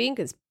really fighting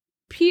because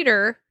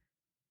Peter,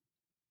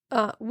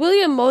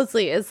 William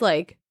Moseley is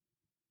like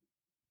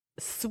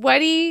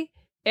sweaty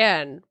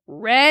and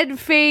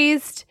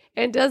red-faced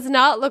and does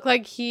not look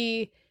like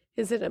he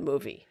is in a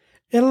movie.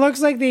 It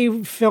looks like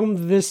they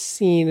filmed this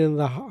scene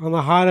on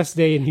the hottest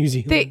day in New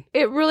Zealand.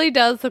 It really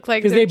does look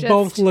like because they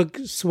both look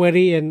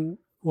sweaty and,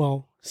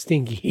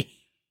 stinky.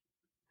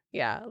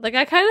 Yeah. Like,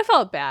 I kind of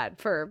felt bad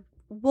for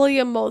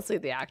William Moseley,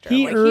 the actor.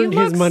 He like, earned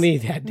his looks money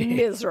that day.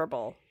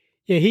 Miserable.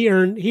 Yeah, he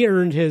earned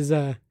his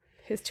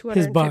His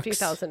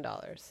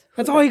 $250,000.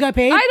 That's all he got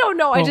paid? I don't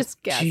know. I Oh,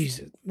 just guessed.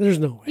 Jesus, there's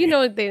no way. You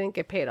know, they didn't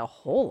get paid a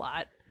whole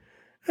lot.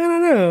 I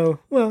don't know.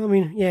 Well, I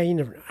mean, yeah, you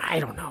never know. I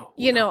don't know.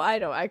 You know,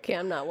 I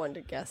can't. I'm not one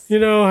to guess. I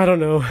don't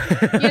know.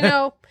 You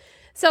know,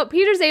 so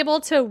Peter's able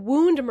to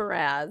wound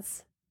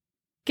Mraz,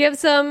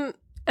 gives him,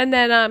 and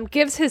then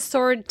gives his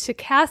sword to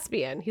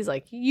Caspian. He's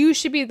like, you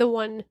should be the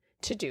one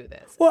to do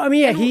this. Well, I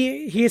mean, yeah,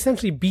 he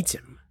essentially beats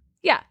him.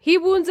 Yeah, he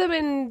wounds him,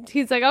 and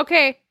he's like,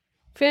 okay,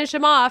 finish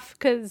him off,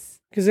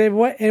 because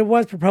it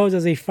was proposed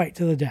as a fight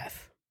to the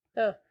death.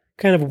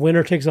 Kind of a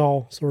winner takes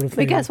all sort of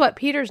thing. But guess what?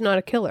 Peter's not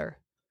a killer.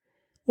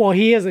 Well,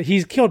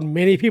 he's killed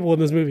many people in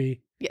this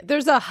movie. Yeah,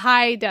 there's a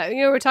high death.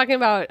 You know, we're talking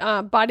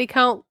about body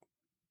count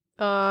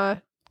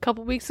a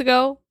couple weeks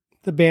ago.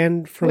 The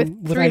band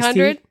with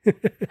 300?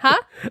 Ice-T. Huh?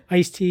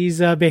 Ice-T's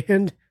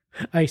band.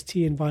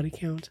 Ice-T and Body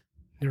Count.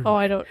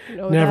 I don't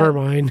know Never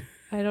mind.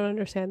 I don't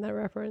understand that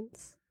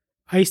reference.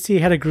 Ice-T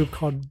had a group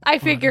called I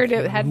figured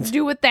it had to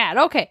do with that.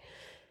 Okay.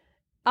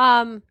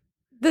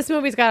 This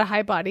movie's got a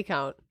high body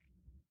count.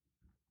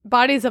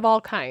 Bodies of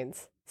all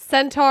kinds.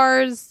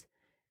 Centaurs,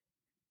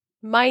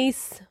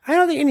 mice. I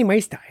don't think any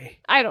mice die.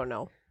 I don't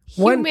know.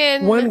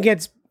 Human. One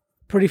gets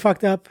pretty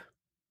fucked up.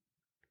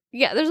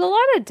 Yeah, there's a lot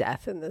of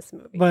death in this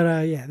movie.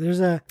 But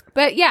yeah,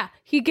 But yeah,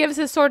 he gives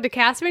his sword to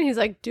Caspian. He's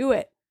like, do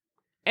it.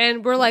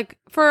 And we're like,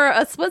 for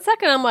a split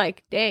second, I'm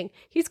like, dang,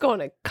 he's going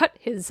to cut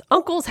his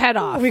uncle's head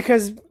off.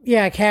 Because,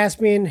 yeah,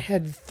 Caspian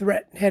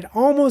had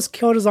almost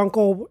killed his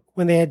uncle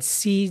when they had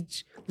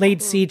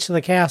laid siege to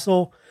the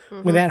castle,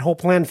 when that whole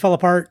plan fell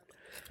apart.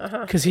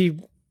 Because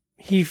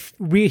he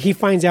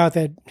finds out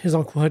that his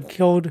uncle had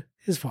killed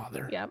his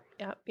father.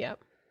 Yep.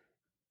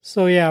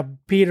 So, yeah,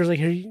 Peter's like,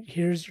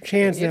 here's your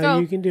chance Here you now. go.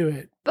 You can do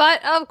it.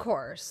 But, of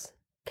course,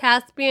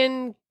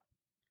 Caspian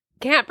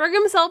can't bring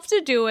himself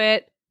to do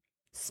it.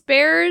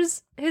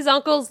 Spares his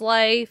uncle's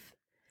life,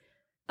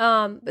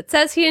 but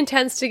says he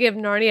intends to give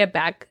Narnia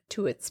back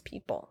to its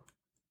people.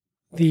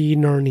 The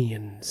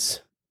Narnians.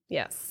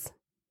 Yes.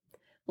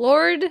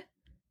 Lord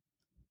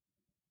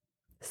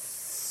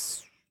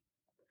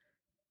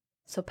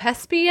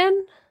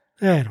Sopespian?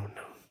 I don't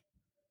know.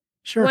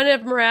 Sure. One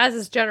of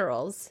Mraz's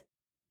generals,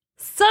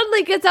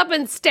 suddenly gets up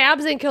and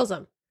stabs and kills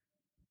him.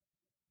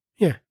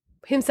 Yeah.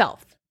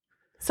 Himself.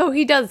 So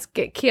he does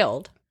get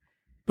killed.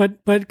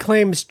 But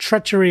claims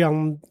treachery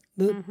on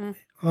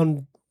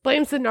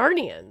Blames the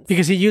Narnians.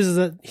 because he uses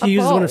one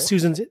bow. of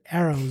Susan's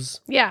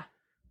arrows. Yeah.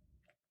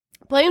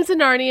 Blames the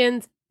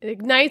Narnians. It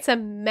ignites a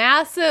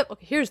massive...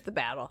 Okay, here's the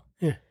battle.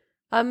 Yeah.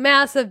 A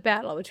massive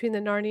battle between the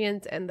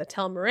Narnians and the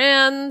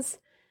Telmarans.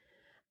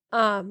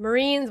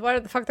 Marines,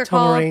 what the fuck they're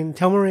called?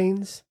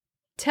 Telmarines.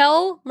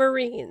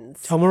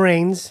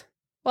 Telmarines.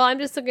 Well, I'm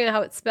just looking at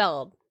how it's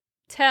spelled.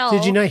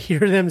 Did you not hear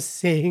them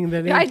saying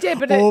that? Yeah, I did,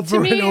 but over to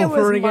me and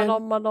over it was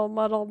again?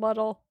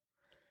 muddle.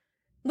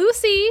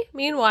 Lucy,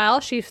 meanwhile,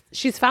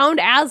 she's found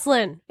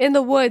Aslan in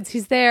the woods.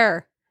 He's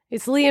there.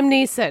 It's Liam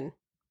Neeson.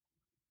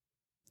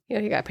 You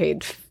know, he got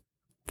paid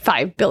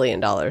 $5 billion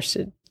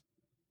to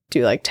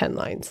do like 10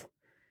 lines.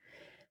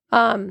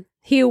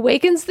 He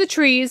awakens the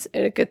trees,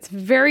 and it gets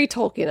very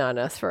Tolkien on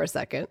us for a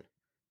second.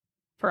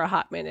 For a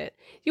hot minute.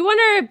 You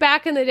wonder if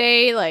back in the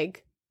day,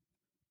 like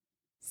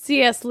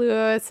C.S.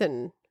 Lewis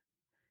and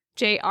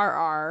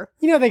J.R.R.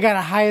 You know, they got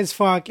a high as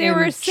fuck They and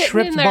were sitting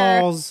tripped in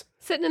their- balls.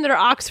 sitting in their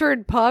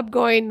Oxford pub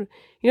going,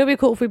 you know, it'd be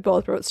cool if we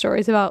both wrote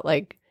stories about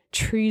like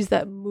trees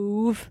that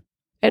move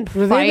and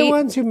Were fight. they the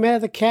ones who met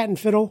at the Cat and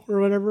Fiddle or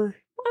whatever?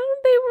 Well,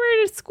 they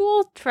were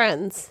school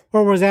friends.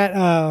 Or was that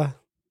I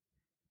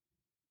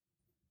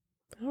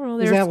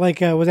don't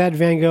know. was that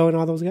Van Gogh and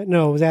all those guys?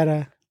 No, was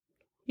that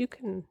You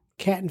can.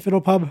 Cat and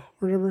Fiddle pub or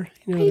whatever?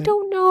 You know I that?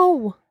 don't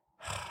know.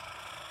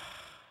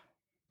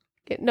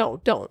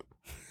 No, don't.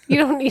 You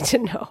don't need to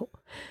know.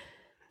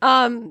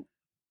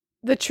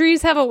 The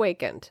trees have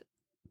awakened.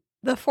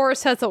 The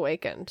forest has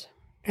awakened.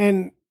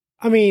 And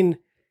I mean,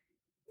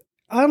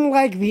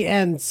 unlike the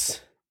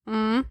Ents,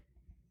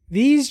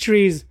 these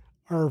trees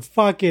are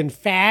fucking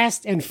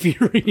fast and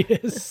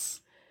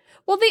furious.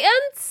 Well, the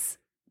Ents.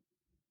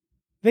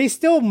 They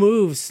still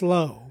move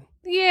slow.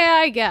 Yeah,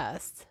 I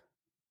guess.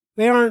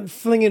 They aren't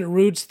flinging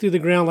roots through the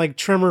ground like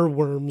tremor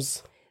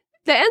worms.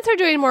 The Ents are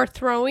doing more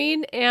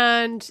throwing,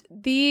 and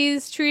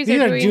these trees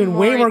These are doing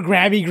way more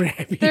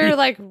grabby. They're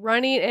like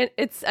running, and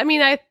it's. I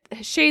mean,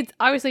 shades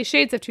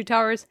of Two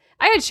Towers.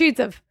 I had shades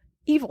of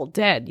Evil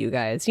Dead. You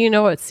guys, you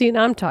know what scene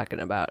I'm talking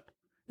about?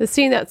 The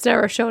scene that's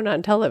never shown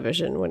on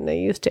television when they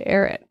used to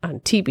air it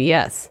on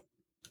TBS.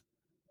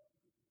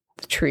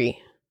 The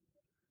tree.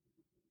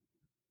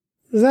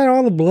 Is that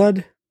all the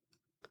blood?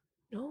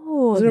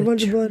 No, Is there a the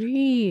bunch of blood?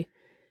 tree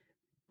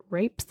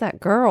rapes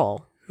that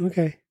girl.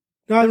 Okay.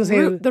 No, I was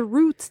going to say The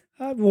roots.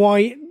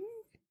 why.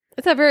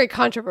 It's a very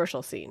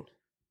controversial scene.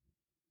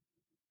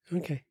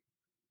 Okay.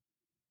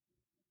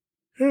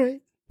 All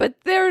right. But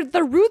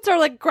the roots are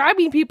like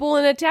grabbing people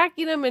and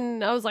attacking them,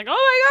 and I was like, "Oh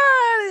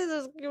my god!"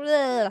 This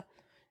is,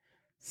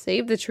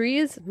 Save the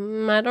trees?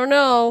 I don't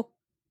know.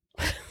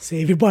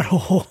 Save your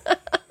butthole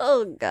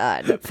Oh,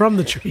 God. from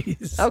the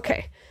trees.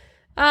 Okay.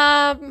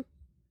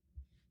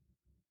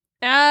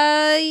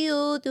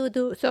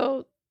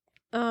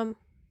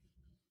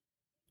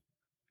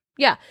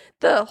 Yeah,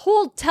 the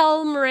whole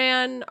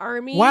Telmaran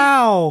army.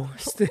 Wow.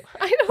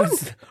 I don't.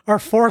 That's our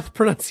fourth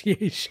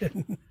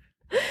pronunciation.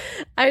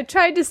 I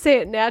tried to say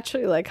it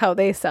naturally, like how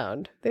they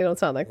sound. They don't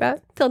sound like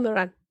that.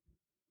 Telmaran.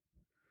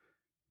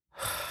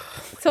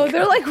 So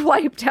they're like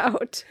wiped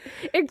out,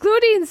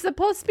 including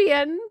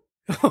Sepospian.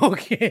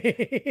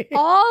 Okay.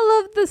 All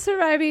of the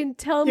surviving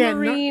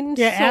Telmarine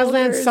Aslan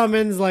soldiers.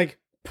 summons like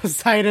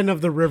Poseidon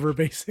of the river,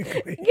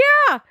 basically.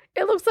 Yeah,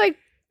 it looks like.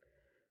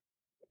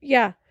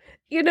 Yeah.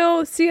 You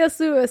know, C.S.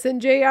 Lewis and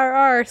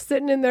J.R.R.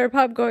 sitting in their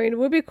pub going, it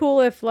would be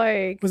cool if,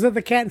 like, Was that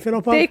the Cat and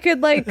Fiddle Pub? they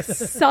could, like,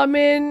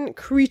 summon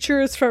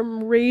creatures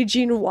from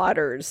raging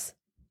waters.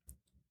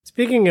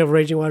 Speaking of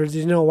raging waters, did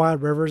you know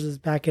Wild Rivers is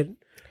back at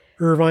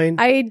Irvine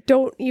I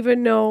don't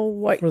even know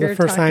what for you're the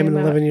first talking time in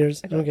about. 11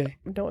 years? I don't Okay.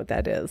 know what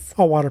that is.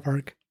 Oh, water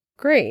park.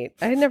 Great.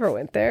 I never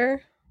went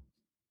there.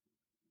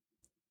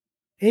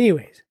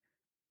 Anyways,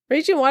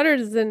 Raging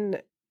Waters is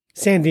in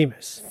San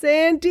Dimas.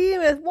 San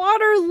Dimas.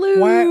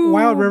 Waterloo.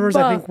 Wild Rivers,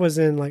 I think, was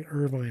in like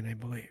Irvine, I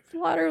believe.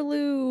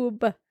 Waterloo.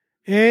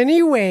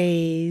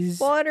 Anyways,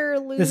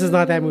 Waterloo. This is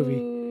not that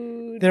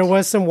movie. There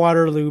was some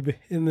water lube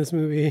in this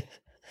movie.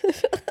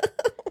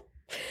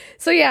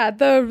 So yeah,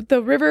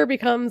 the river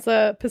becomes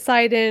a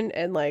Poseidon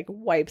and like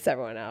wipes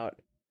everyone out.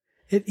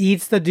 It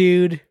eats the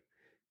dude,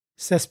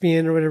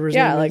 Cespian or whatever his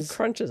name Like is.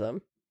 crunches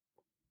them.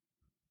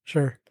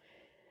 Sure.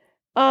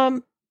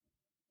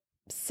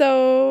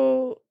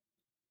 So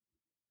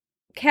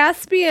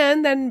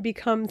Caspian then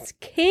becomes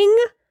king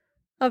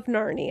of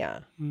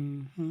Narnia.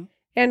 Mm-hmm.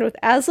 And with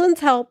Aslan's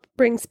help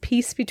brings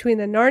peace between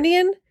the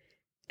Narnian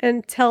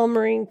and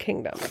Telmarine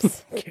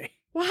kingdoms. Okay.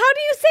 Well, how do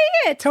you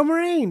say it?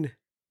 Telmarine.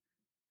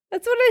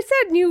 That's what I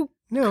said, and you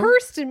No.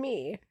 cursed at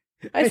me.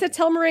 I said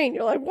Telmarine.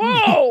 You're like,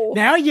 whoa!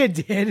 Now you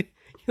did.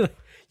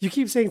 You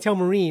keep saying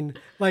Telmarine.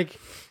 Like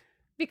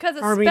Because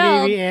it's Army,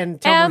 spelled Navy, and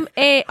Telmarine.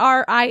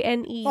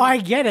 Marine. Oh, I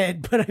get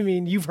it, but I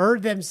mean, you've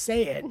heard them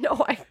say it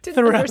No, I didn't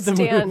throughout the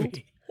understand.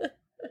 movie.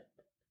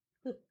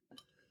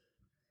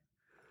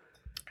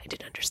 I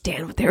didn't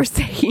understand what they were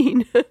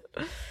saying.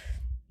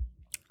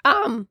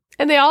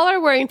 And they all are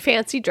wearing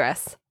fancy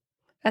dress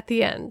at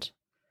the end.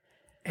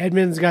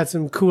 Edmund's got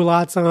some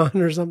culottes on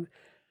or something.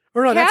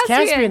 Or no, that's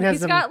Caspian has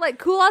He's some got like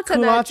culottes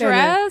and that culottes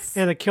dress.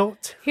 and a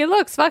kilt. He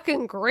looks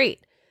fucking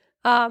great.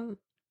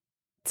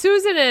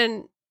 Susan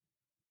and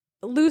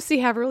Lucy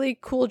have really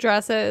cool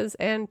dresses,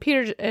 and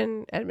Peter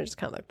and Edmund just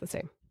kind of look the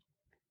same.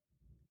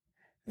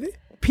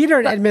 Peter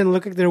and Edmund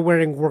look like they're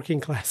wearing working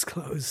class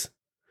clothes.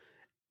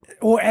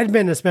 Or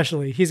Edmund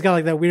especially. He's got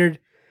like that weird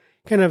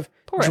kind of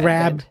Poor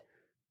drab, Edmund.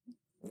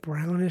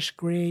 brownish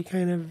gray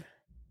kind of.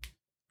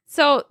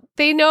 So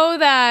they know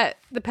that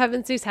the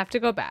Pevensies have to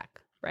go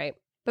back, right?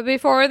 But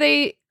before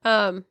they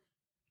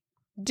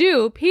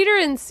do, Peter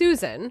and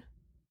Susan,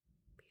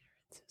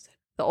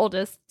 the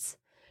oldest,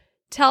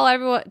 tell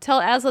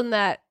them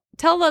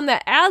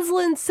that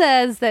Aslan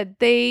says that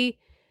they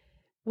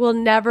will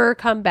never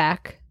come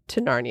back to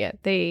Narnia.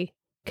 They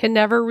can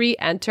never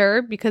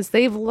re-enter because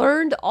they've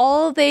learned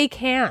all they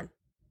can.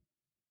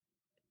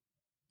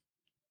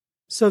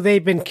 So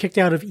they've been kicked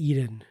out of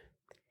Eden.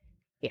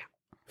 Yeah.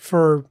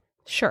 For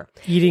Sure.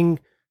 eating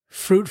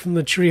fruit from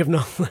the tree of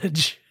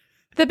knowledge.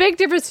 The big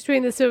difference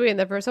between this movie and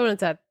the first one is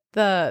that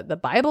the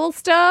Bible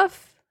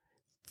stuff,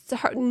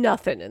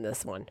 nothing in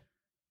this one.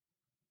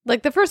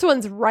 Like the first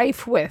one's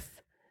rife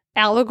with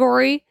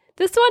allegory.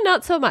 This one,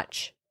 not so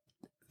much.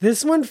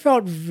 This one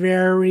felt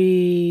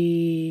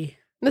very...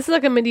 This is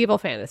like a medieval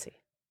fantasy.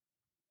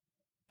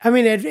 I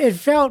mean, it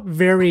felt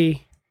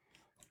very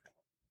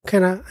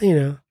kind of,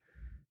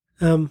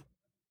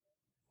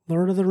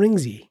 Lord of the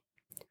Ringsy.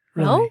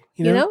 Really, Well,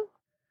 you know,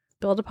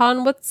 build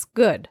upon what's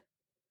good.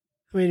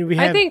 I mean,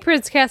 I think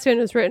Prince Caspian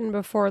was written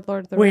before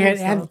Lord of the we Rings.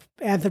 had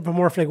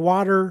anthropomorphic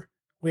water.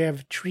 We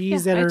have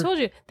trees that I are. told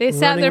you. They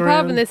sat in their running pub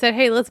around. and they said,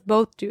 hey, let's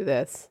both do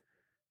this.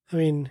 I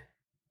mean,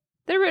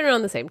 They're written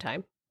around the same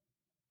time.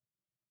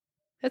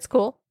 That's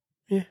cool.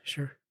 yeah,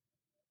 sure.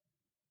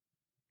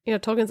 You know,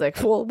 Tolkien's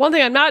like, well, one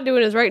thing I'm not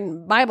doing is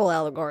writing Bible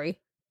allegory.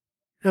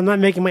 I'm not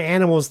making my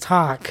animals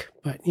talk,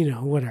 but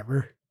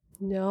whatever.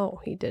 No,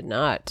 he did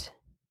not.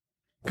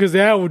 Because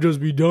that would just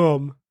be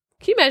dumb.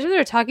 Can you imagine there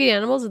are talking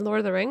animals in Lord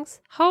of the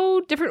Rings? How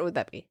different would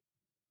that be?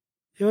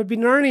 It would be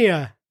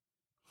Narnia.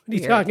 What are you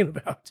Weird. talking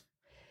about?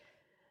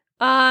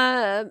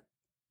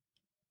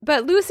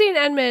 But Lucy and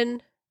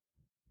Edmund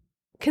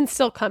can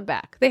still come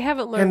back. They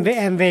haven't learned.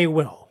 And they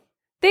will.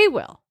 They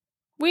will.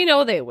 We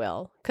know they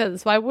will,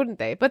 because why wouldn't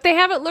they? But they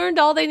haven't learned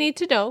all they need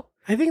to know.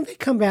 I think they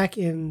come back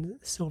in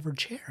Silver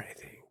Chair,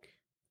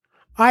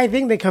 I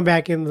think they come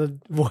back in the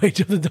Voyage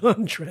of the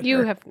Dawn Treader.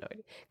 You have no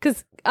idea.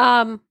 Because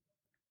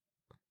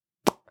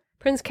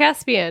Prince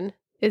Caspian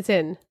is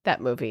in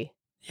that movie,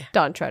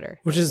 Dawn Treader.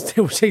 Which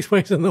takes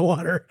place in the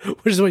water,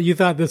 which is what you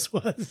thought this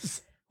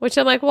was. Which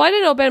I'm like, well, I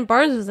didn't know Ben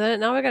Barnes was in it.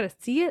 Now I got to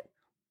see it.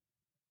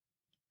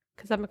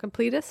 Because I'm a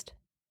completist.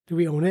 Do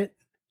we own it?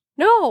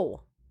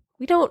 No.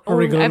 We don't Are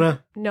we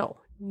gonna? No.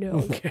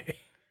 Okay.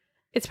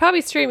 It's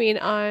probably streaming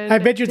on I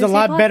bet you it's a Disney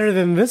lot Plus. better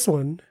than this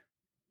one.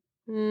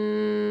 I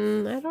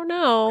don't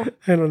know.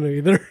 I don't know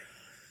either.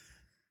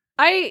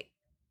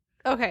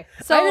 Okay.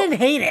 So I didn't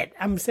hate it.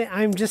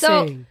 I'm just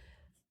saying.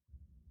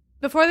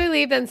 Before they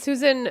leave, then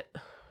Susan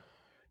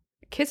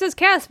kisses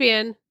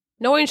Caspian,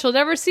 knowing she'll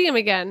never see him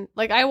again.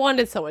 Like, I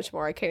wanted so much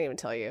more. I can't even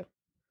tell you.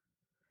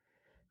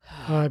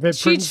 I bet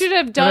She should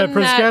have done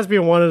Prince that.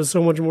 Caspian wanted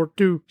so much more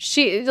too.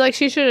 She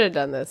should have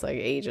done this like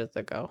ages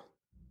ago.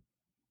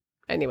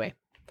 Anyway.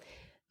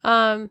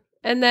 And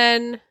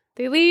then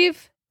they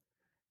leave,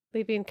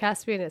 leaving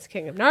Caspian as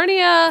King of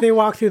Narnia. They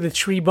walk through the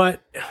tree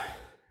butt.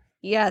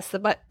 Yes,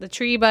 the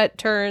tree butt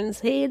turns,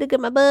 hey, look at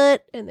my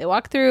butt. And they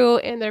walk through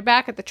and they're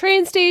back at the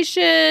train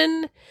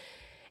station.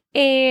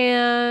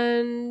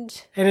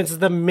 And it's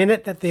the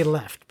minute that they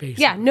left,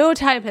 basically. yeah, no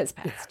time has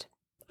passed.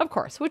 Of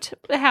course, which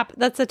happens.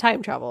 That's a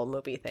time travel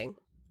movie thing.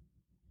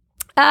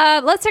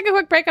 Let's take a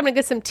quick break. I'm going to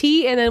get some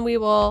tea and then we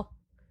will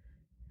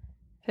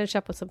finish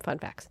up with some fun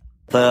facts.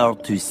 4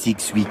 to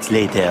 6 weeks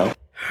later.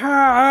 All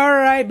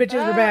right,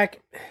 bitches, we're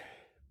back.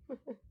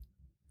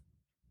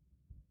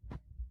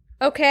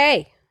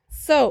 Okay.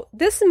 So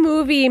this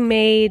movie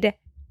made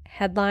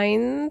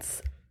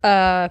headlines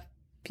a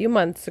few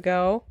months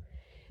ago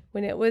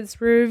when it was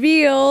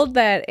revealed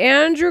that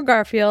Andrew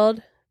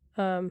Garfield,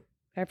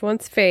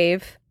 everyone's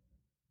fave,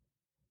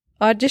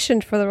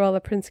 auditioned for the role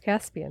of Prince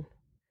Caspian,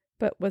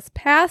 but was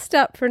passed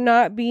up for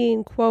not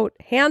being, quote,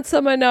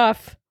 handsome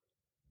enough,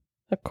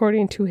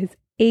 according to his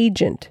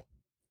agent.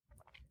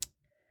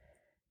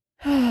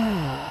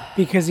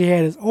 Because he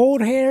had his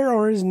old hair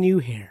or his new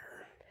hair.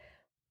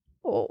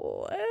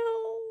 Oh, well.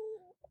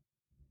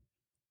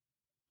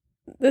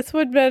 This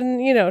would have been,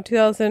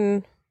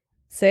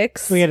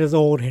 2006. So he had his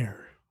old hair.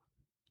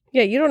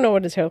 Yeah, you don't know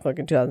what his hair looked like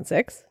in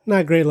 2006.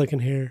 Not great looking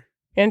hair.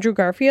 Andrew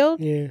Garfield?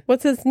 Yeah.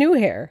 What's his new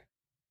hair?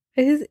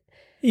 You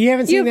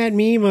haven't seen that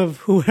meme of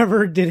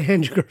whoever did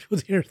Andrew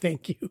Garfield's hair?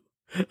 Thank you.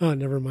 Oh,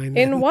 never mind.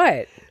 In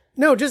what?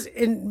 No, just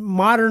in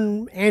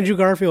modern Andrew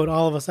Garfield,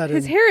 all of a sudden.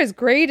 His hair is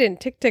great in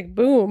Tick, Tick,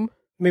 Boom.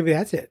 Maybe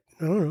that's it.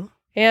 I don't know.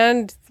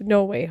 And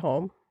No Way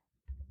Home.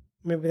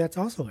 Maybe that's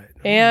also it.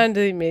 And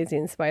The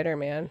Amazing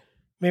Spider-Man.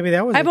 Maybe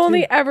that was I've it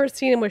only too. ever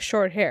seen him with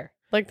short hair.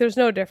 Like, there's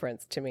no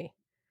difference to me.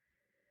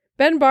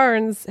 Ben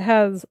Barnes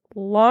has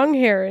long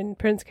hair in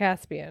Prince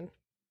Caspian.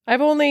 I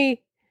had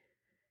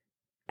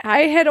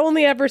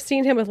only ever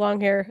seen him with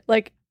long hair,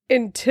 like,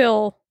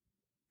 until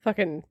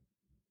fucking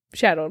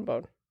Shadow and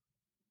Bone.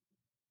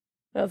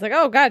 I was like,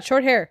 oh, God,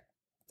 short hair.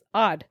 It's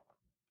odd.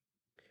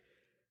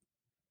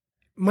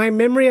 My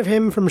memory of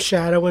him from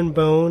Shadow and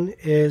Bone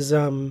is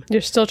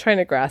You're still trying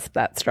to grasp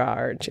that straw,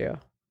 aren't you?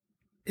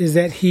 is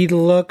that he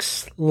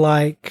looks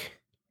like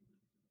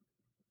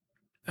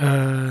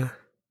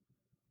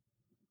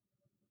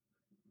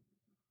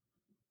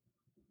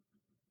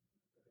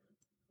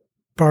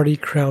Barty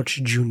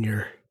Crouch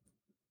Jr.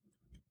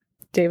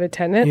 David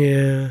Tennant?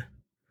 Yeah.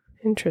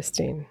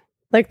 Interesting.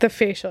 Like the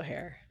facial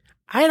hair.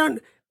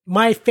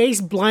 My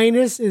face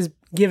blindness is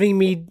giving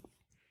me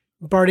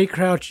Barty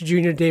Crouch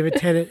Jr. David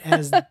Tennant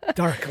as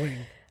Darkling.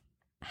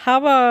 How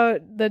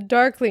about the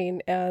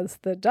Darkling as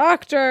the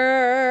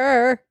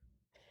Doctor?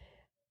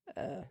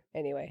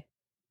 Anyway.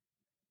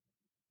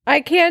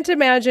 I can't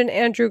imagine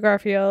Andrew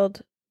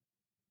Garfield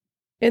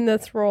in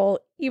this role,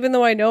 even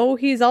though I know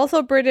he's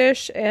also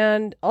British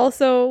and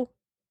also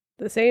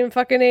the same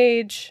fucking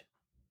age.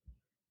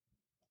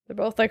 They're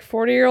both like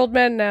 40-year-old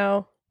men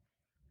now.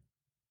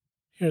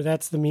 Here,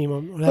 that's the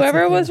meme.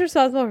 Whoever was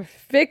responsible for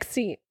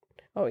fixing.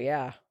 Oh,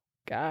 yeah.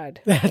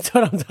 God. That's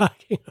what I'm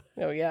talking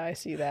about. Oh, yeah, I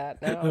see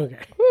that now. Okay.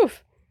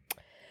 Woof.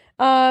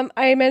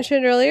 I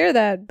mentioned earlier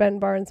that Ben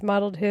Barnes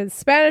modeled his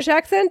Spanish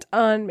accent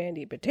on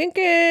Mandy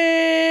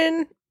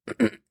Patinkin.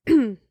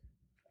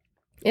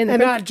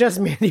 Not just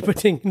Mandy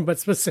Patinkin, but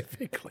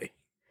specifically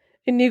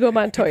Inigo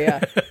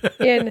Montoya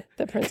in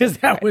The Princess because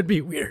that Bride. would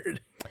be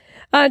weird.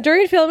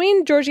 During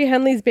filming, Georgie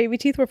Henley's baby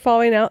teeth were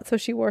falling out, so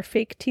she wore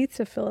fake teeth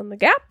to fill in the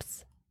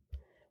gaps.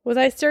 Was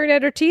I staring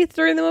at her teeth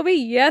during the movie?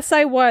 Yes,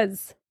 I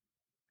was.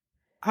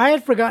 I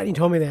had forgotten you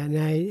told me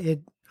that,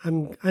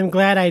 and I'm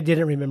glad I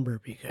didn't remember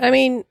because I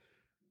mean,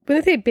 when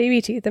they say baby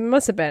teeth, it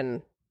must have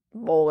been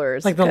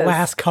molars. like the 'cause-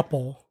 last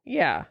couple.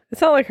 Yeah,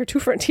 it's not like her two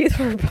front teeth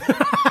were.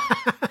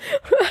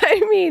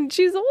 I mean,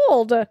 she's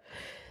old. Thought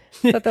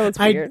that was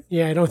weird.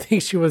 I don't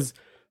think she was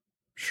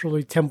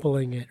Shirley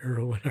Templing it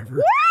or whatever.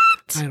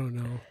 What? I don't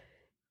know.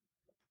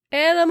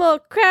 Animal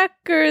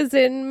crackers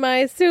in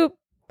my soup.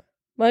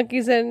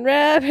 Monkeys and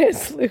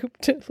rabbits loop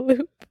to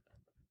loop.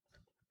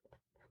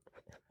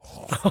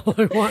 All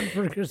I want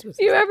for Christmas.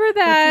 You remember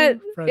that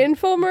front.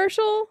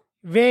 infomercial?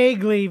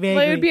 Vaguely.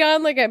 Like, it would be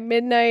on like at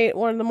midnight,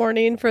 1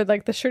 a.m. for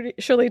like the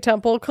Shirley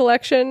Temple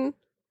collection.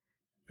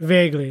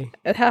 Vaguely.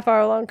 A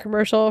half-hour long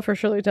commercial for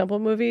Shirley Temple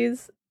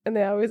movies. And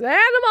they always,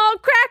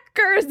 animal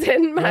crackers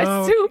in my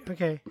soup.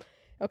 Okay.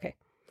 Okay.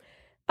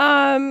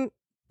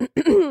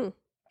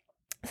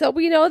 So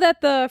we know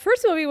that the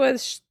first movie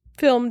was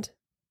filmed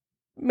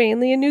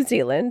mainly in New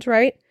Zealand,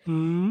 right?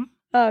 Hmm.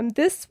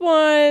 This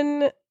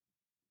one,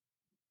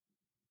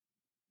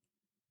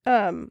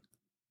 not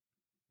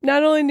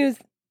only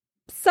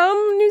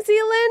some New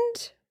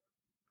Zealand,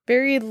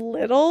 very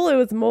little. It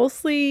was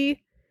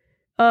mostly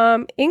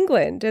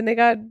England, and they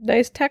got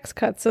nice text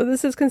cuts. So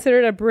this is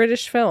considered a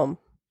British film.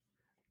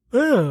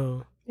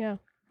 Oh. Yeah.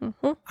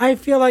 Mm-hmm. I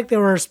feel like there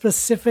were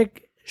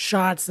specific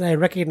shots that I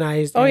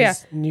recognized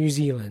as New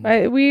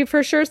Zealand. We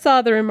for sure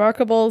saw the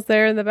Remarkables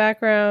there in the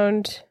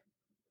background.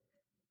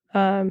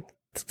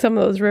 Some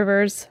of those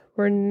rivers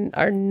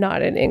are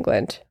not in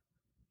England.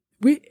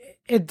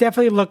 It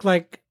definitely looked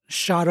like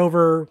shot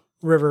over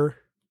river.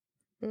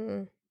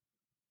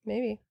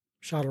 Maybe.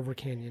 Shot over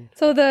canyon.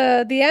 So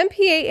the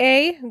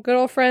MPAA, good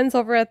old friends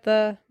over at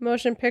the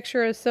Motion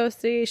Picture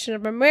Association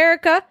of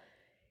America,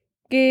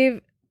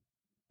 gave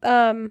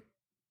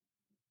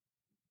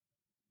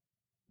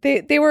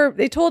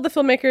they told the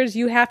filmmakers,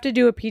 you have to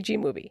do a PG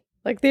movie.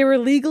 Like, they were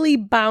legally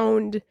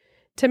bound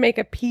to make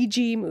a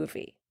PG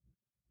movie.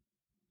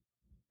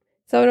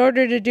 So in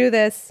order to do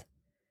this,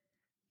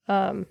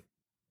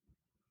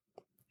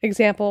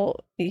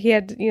 example, he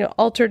had,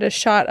 altered a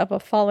shot of a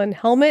fallen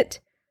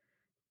helmet,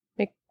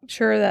 make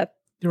sure that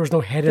there was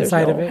no head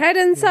inside of it. Head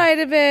inside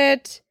of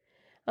it.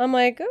 I'm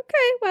like,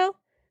 okay, well,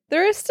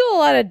 there is still a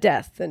lot of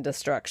death and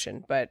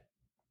destruction, but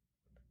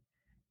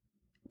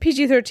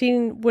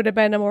PG-13 would have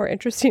been a more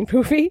interesting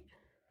movie.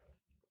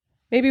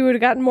 Maybe we would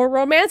have gotten more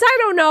romance. I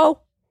don't know.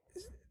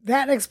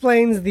 That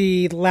explains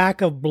the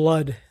lack of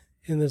blood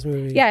in this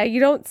movie. Yeah, you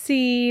don't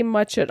see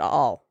much at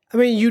all. I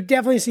mean, you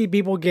definitely see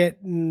people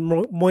get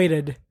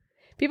moited.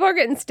 People are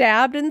getting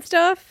stabbed and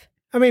stuff.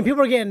 I mean,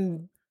 people are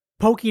getting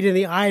poked in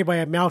the eye by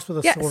a mouse with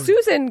a sword. Yeah,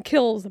 Susan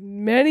kills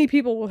many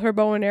people with her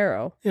bow and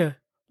arrow. Yeah.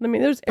 I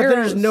mean, there's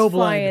arrows no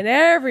flying blood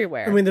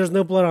everywhere. I mean, there's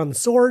no blood on the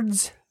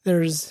swords.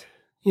 There's,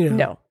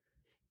 No.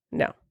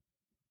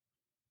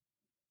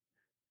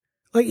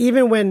 Like,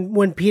 even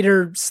when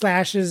Peter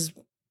slashes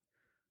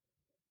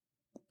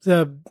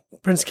the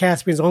Prince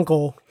Caspian's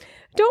uncle.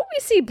 Don't we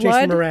see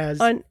blood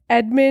on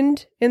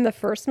Edmund in the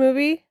first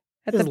movie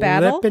at the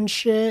battle? Lip and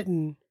shit.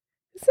 And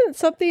isn't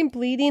something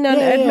bleeding on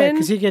Edmund? Yeah,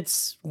 because he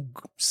gets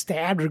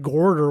stabbed or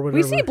gored or whatever.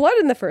 We see blood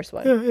in the first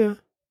one. Yeah.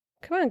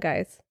 Come on,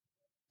 guys.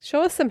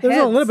 Show us some There's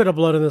heads. a little bit of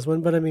blood in this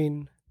one, but I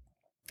mean...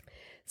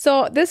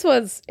 So this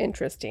was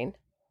interesting.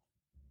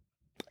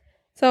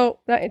 So,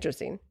 not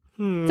interesting.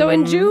 So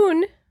in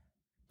June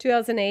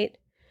 2008,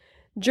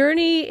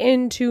 Journey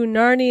into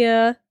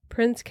Narnia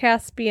Prince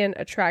Caspian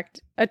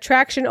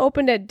attraction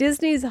opened at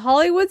Disney's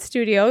Hollywood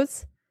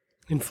Studios.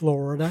 In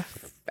Florida.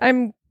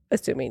 I'm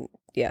assuming,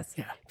 yes.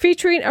 Yeah.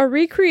 Featuring a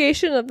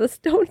recreation of the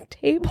stone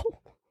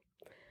table.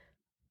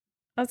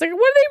 I was like, what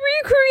are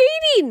they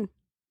recreating?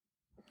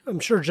 I'm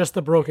sure just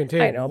the broken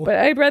table. I know, but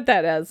I read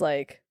that as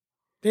like...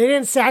 They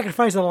didn't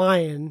sacrifice a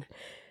lion.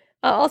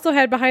 Also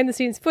had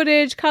behind-the-scenes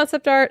footage,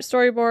 concept art,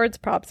 storyboards,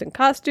 props, and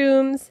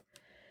costumes.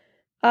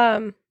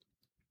 The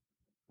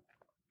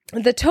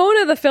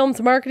tone of the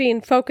film's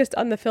marketing focused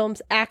on the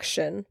film's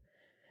action.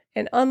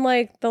 And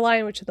unlike The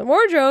Lion, Witch, and the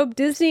Wardrobe,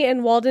 Disney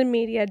and Walden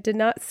Media did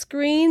not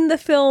screen the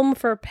film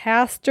for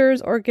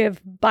pastors or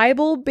give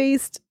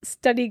Bible-based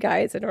study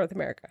guides in North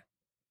America.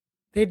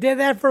 They did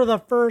that for the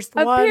first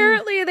one?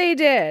 Apparently they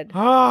did.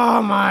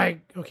 Oh my...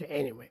 Okay,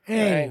 anyway.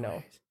 I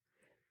know.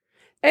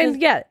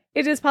 And yeah,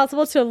 it is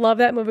possible to love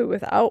that movie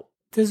without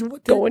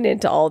going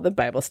into all the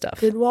Bible stuff.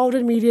 Did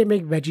Walden Media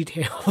make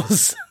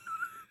VeggieTales?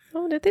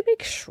 Oh, did they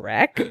make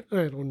Shrek?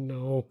 I don't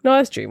know. No,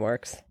 that's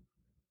DreamWorks.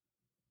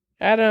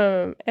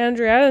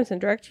 Andrew Adamson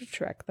directed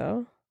Shrek,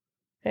 though.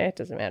 It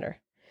doesn't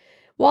matter.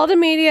 Walden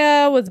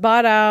Media was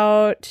bought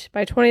out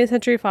by 20th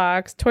Century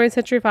Fox. 20th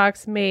Century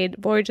Fox made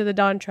Voyage of the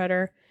Dawn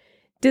Treader.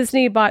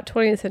 Disney bought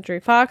 20th Century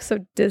Fox,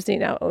 so Disney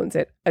now owns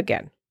it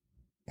again.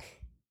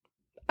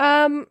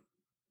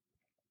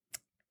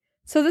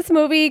 So this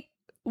movie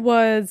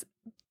was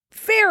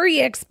very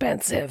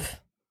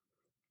expensive.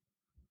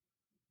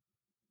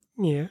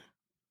 Yeah,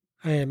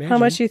 I imagine. How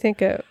much do you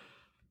think it?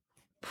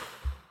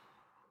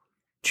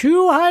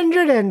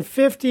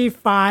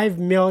 $255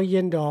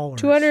 million.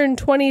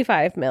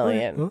 $225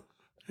 million. Oh,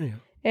 yeah.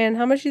 And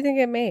how much do you think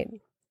it made?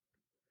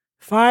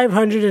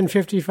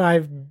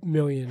 $555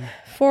 million.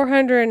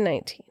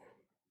 419.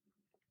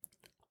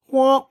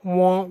 Wah,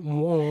 wah,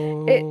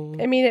 wah.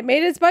 It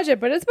made its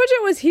budget, but its budget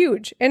was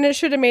huge, and it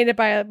should have made it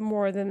by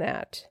more than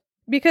that.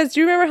 Because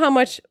do you remember how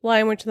much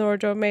Lion, Witch, and the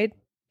Wardrobe made?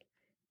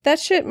 That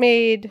shit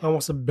made...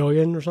 almost $1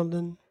 billion or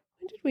something.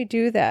 When did we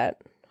do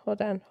that?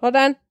 Hold on.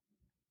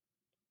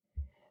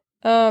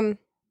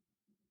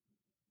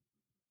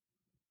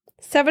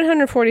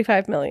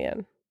 $745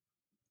 million.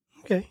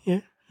 Okay,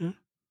 yeah.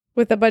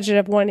 With a budget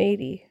of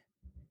 180.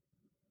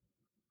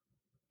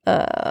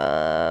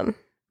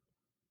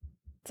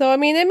 So, I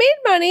mean, it made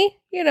money.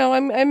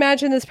 I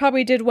imagine this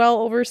probably did well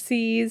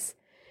overseas.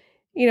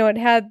 It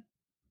had...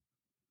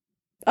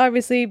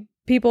 Obviously,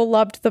 people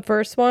loved the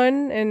first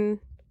one,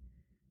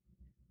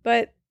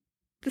 but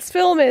this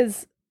film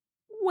is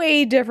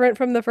way different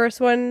from the first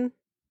one.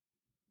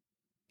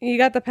 You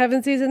got the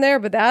Pevensies in there,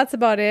 but that's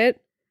about it.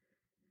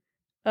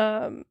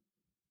 It's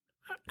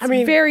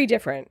very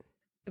different.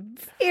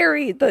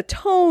 Very the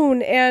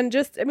tone and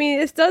just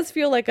it does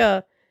feel like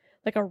a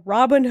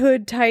Robin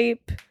Hood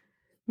type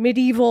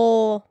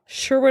medieval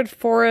Sherwood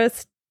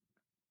Forest,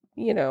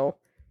 and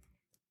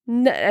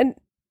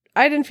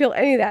I didn't feel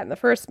any of that in the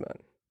first one.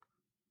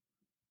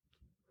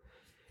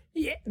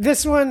 Yeah,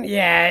 this one,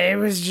 it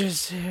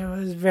was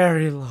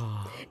very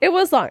long. It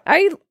was long.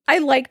 I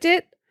liked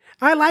it.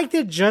 I liked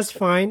it just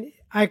fine.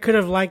 I could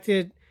have liked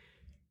it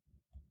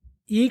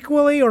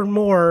equally or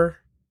more.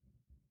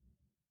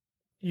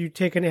 You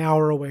take an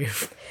hour away.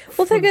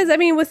 Well, the thing is,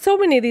 with so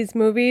many of these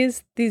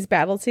movies, these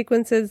battle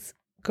sequences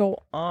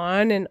go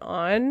on and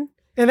on.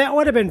 And that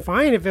would have been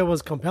fine if it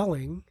was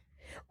compelling.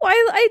 Well,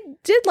 I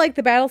did like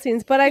the battle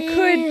scenes, but I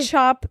could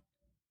chop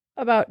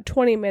about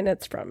 20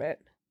 minutes from it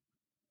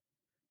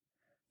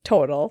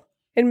total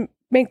and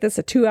make this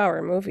a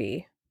 2-hour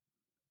movie.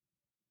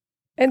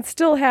 And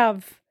still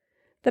have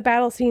the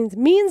battle scenes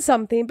mean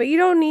something, but you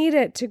don't need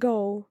it to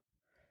go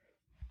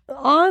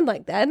on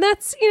like that. And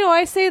that's,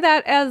 I say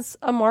that as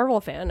a Marvel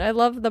fan. I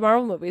love the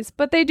Marvel movies,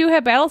 but they do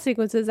have battle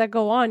sequences that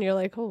go on. You're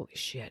like, holy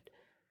shit.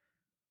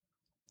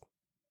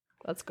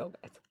 Let's go,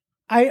 guys.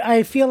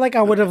 I feel like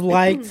I would have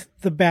liked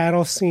the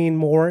battle scene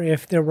more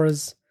if they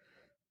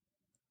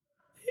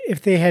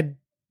had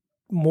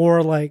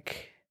more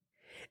like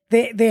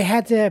they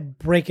had to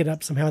break it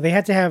up somehow. They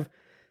had to have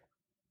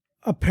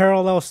a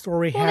parallel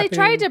story happening. They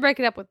tried to break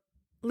it up with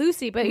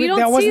Lucy, but you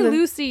don't see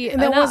Lucy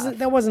enough.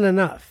 That wasn't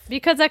enough.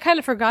 Because I kind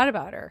of forgot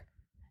about her.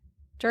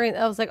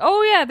 I was like,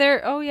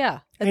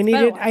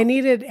 I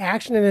needed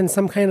action and then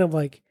some kind of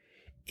like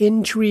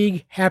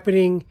intrigue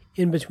happening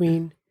in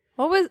between.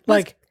 What was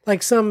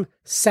like some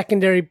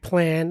secondary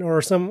plan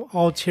or some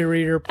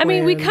ulterior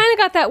plan? We kind of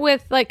got that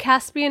with like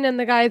Caspian and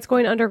the guys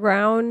going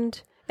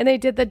underground, and they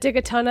did the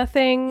Digatana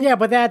thing. Yeah,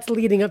 but that's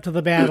leading up to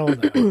the battle,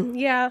 though.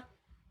 Yeah,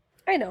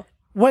 I know.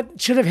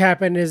 What should have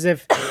happened is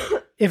if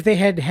they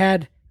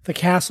had the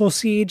castle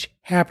siege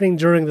happening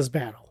during this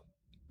battle.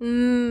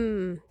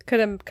 Could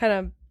have kind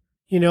of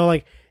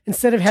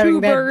instead of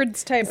having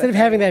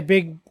that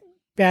big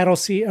battle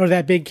siege or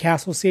that big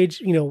castle siege,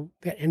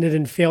 that ended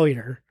in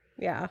failure.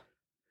 Yeah.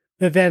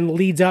 That then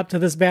leads up to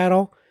this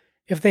battle.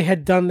 If they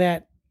had done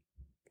that,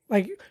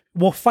 like,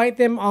 we'll fight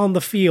them on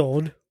the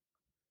field.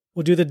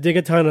 We'll do the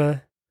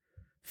Digatana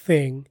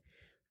thing.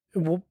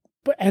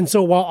 And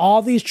so while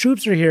all these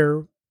troops are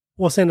here,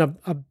 we'll send a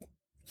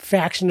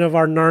faction of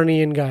our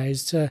Narnian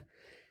guys to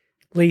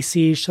lay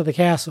siege to the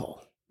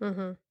castle.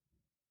 Mm-hmm.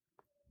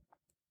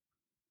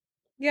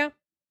 Yeah.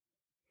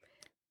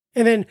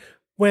 And then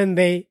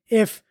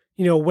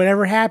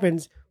whatever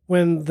happens,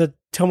 when the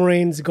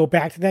Telmaranes go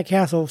back to that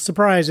castle,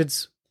 surprise,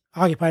 it's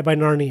occupied by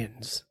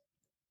Narnians.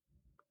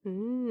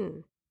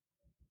 Could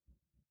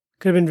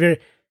have been very...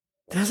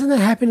 Doesn't that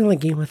happen in like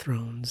Game of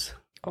Thrones?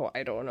 Oh,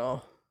 I don't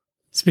know.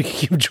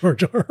 Speaking of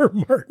George R.R.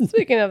 Martin.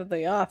 Speaking of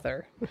the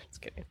author. Just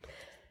kidding.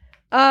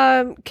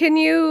 Can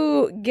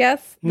you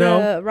guess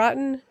the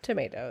Rotten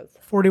Tomatoes?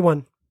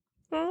 41.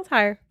 Oh, it's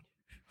higher.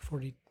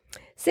 40.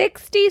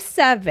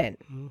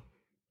 67.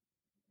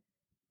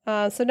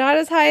 So not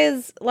as high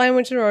as Lion,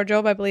 Witch, and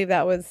Wardrobe. I believe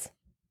that was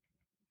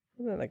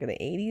like in the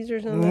 80s or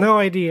something. No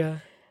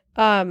idea.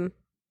 A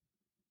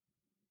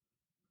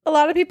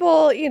lot of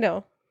people,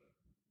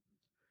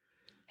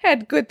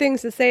 had good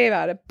things to say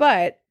about it,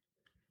 but,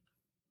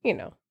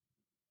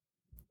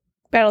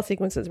 battle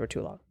sequences were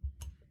too long.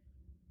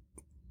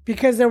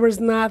 Because there was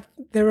nothing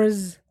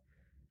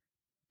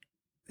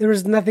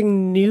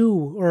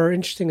new or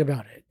interesting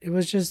about it. It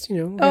was just,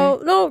 Oh,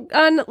 no.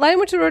 Lion,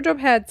 Witch, and Wardrobe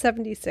had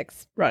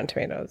 76 Rotten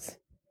Tomatoes.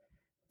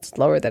 It's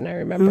lower than I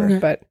remember,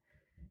 but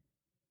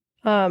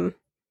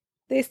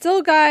they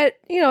still got,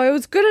 it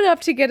was good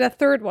enough to get a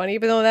third one,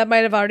 even though that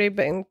might have already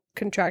been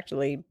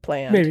contractually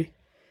planned. Maybe.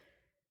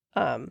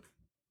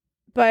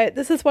 But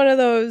this is one of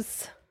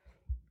those,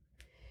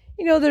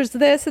 there's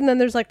this, and then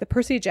there's like the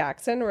Percy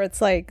Jackson, where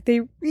it's like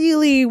they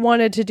really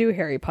wanted to do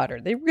Harry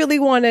Potter. They really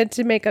wanted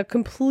to make a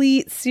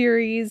complete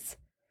series,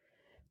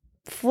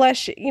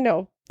 flesh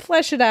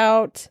it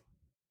out.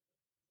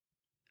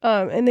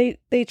 And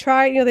they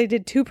tried, they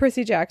did 2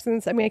 Percy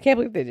Jacksons. I can't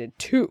believe they did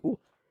 2.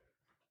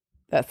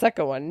 That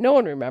second one, no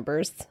one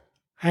remembers.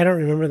 I don't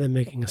remember them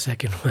making a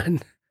second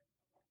one.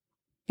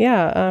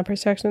 Yeah,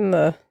 Percy Jackson,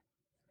 the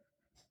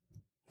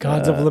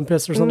Gods of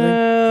Olympus or something?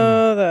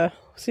 No, the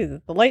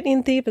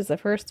Lightning Thief is the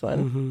first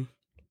one. Mm-hmm.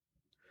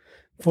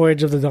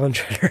 Voyage of the Dawn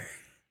Treader.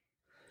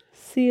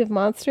 Sea of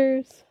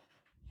Monsters?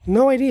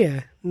 No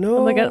idea. No.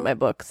 I'm looking at my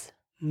books.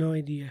 No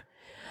idea.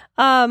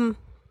 And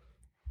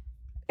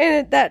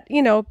that,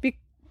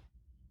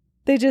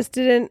 they just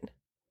didn't...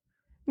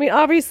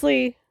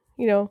 obviously,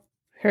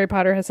 Harry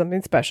Potter has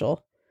something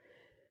special.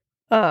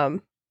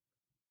 And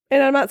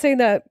I'm not saying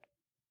that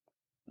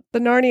the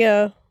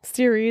Narnia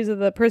series or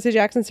the Percy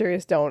Jackson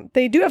series don't.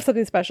 They do have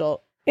something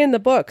special in the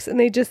books, and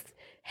they just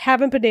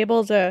haven't been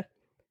able to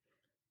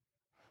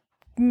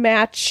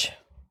match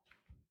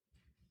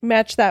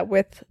match that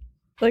with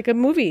like a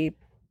movie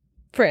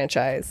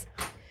franchise.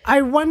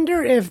 I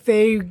wonder if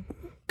they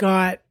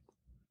got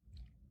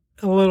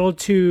a little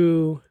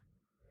too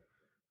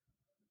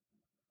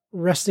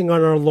resting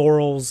on our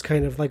laurels,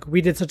 kind of like,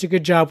 we did such a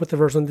good job with the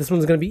first one. This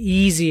one's going to be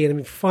easy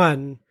and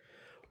fun.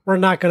 We're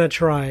not going to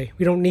try.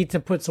 We don't need to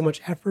put so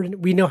much effort in it.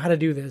 We know how to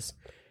do this.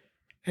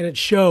 And it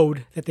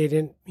showed that they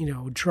didn't,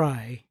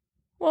 try.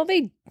 Well,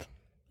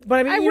 But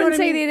I mean, I wouldn't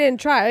say they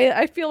didn't try.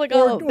 I feel like they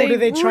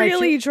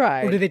really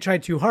tried. Or did they try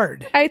too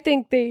hard? I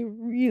think they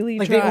really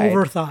like tried. They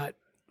overthought.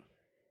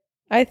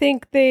 I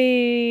think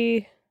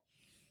they're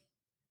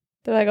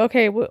like,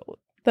 okay,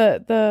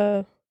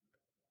 the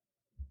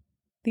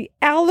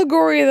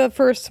allegory of the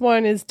first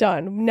one is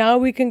done. Now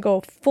we can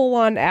go full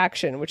on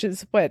action, which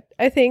is what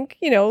I think,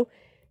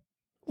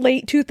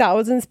 late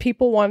 2000s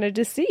people wanted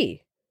to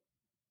see.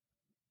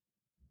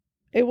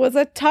 It was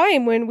a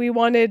time when we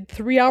wanted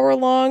 3-hour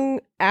long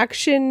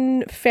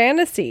action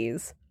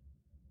fantasies.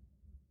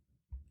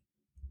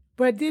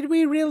 But did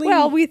we really?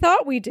 Well, we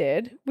thought we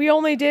did. We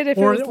only did if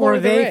it was Lord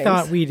of the Rings. Or they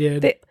thought we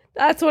did.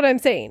 That's what I'm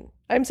saying.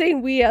 I'm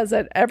saying we as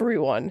in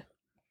everyone.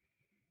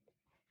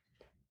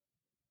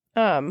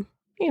 And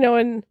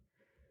they're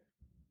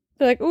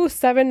like, ooh,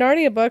 7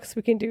 Narnia books.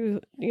 We can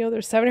do,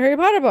 there's 7 Harry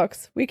Potter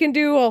books. We can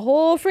do a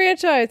whole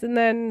franchise. And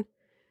then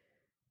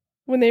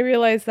when they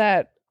realize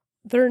that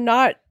they're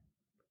not,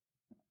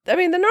 the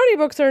Narnia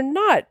books are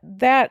not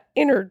that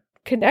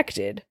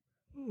interconnected.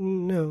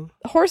 No.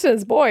 Horse and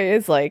His Boy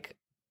is like,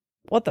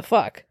 what the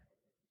fuck?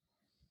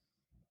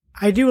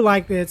 I do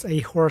like that it's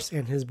a horse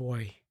and his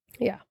boy.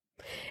 Yeah.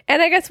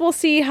 And I guess we'll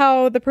see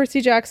how the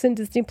Percy Jackson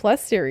Disney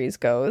Plus series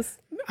goes.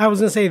 I was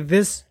going to say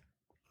this,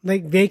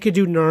 like, they could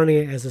do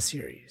Narnia as a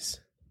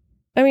series.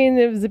 I mean,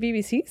 it was a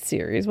BBC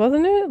series,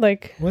 wasn't it?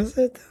 Like, was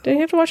it? Did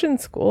you have to watch it in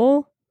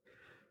school?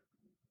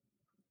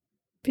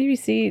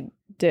 BBC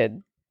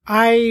did.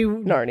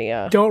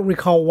 Narnia. Don't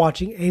recall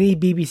watching any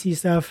BBC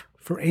stuff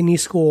for any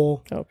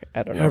school. Okay,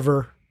 I don't know.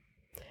 Ever.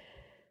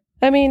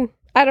 I mean,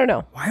 I don't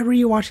know. Why were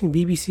you watching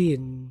BBC?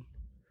 And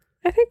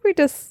I think we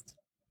just,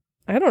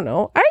 I don't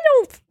know.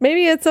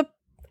 Maybe it's a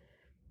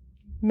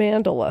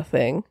Mandela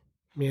thing.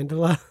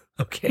 Mandela?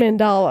 Okay.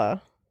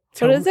 Mandala.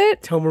 What is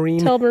it?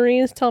 Telmarine.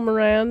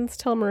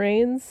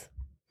 Telmarines.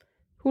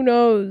 Who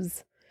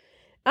knows?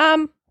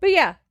 But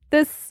yeah,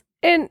 this,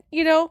 and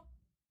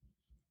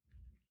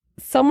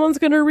someone's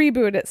going to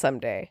reboot it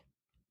someday.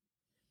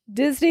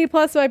 Disney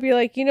Plus might be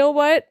like, you know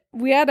what?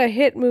 We had a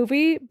hit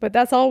movie, but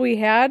that's all we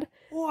had.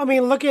 Well, I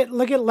mean, look at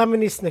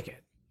Lemony Snicket.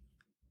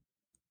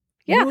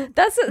 Yeah,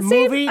 that's the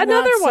same.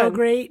 Another not one. So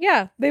great.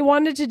 Yeah, they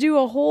wanted to do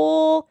a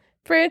whole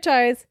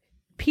franchise,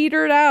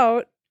 petered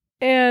out,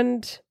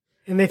 and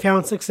they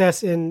found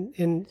success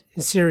in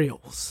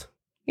serials.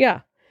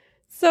 Yeah.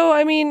 So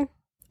I mean,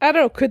 I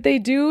don't know. Could they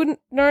do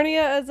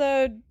Narnia as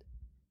a?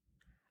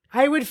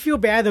 I would feel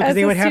bad though because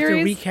they would have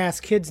to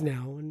recast kids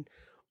now, and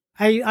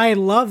I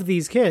love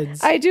these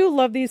kids. I do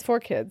love these 4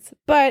 kids,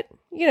 but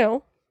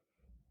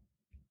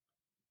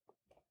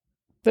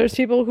there's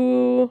people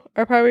who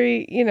are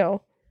probably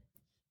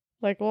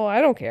like, well, I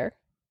don't care.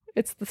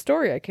 It's the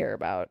story I care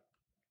about.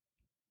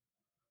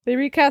 They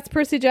recast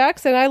Percy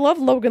Jackson. I love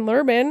Logan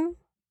Lerman.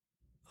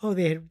 Oh,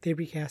 they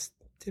recast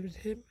him.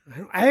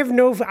 I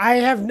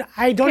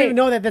don't even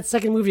know that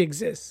second movie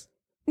exists.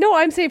 No,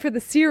 I'm saying for the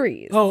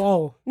series.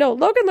 Oh. No,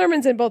 Logan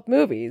Lerman's in both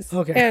movies.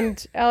 Okay.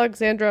 And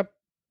Alexandra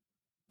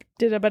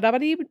did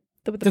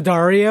the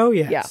Dario,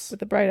 yes. Yeah, with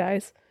the bright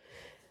eyes.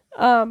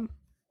 Logan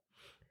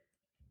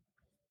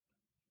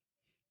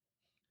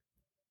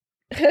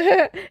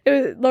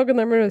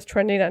Lerman was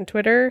trending on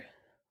Twitter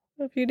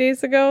a few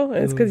days ago.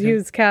 And it's because he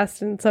was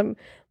cast in some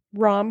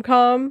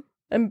rom-com.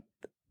 And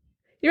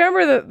you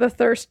remember the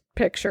thirst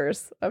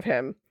pictures of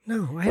him?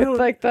 No, I don't. With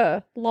like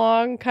the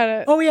long kind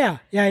of. Oh yeah.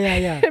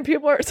 And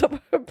people are posting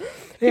it.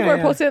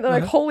 They're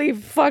like, "Holy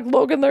fuck,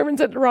 Logan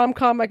Lerman's at the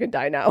rom-com. I could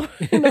die now."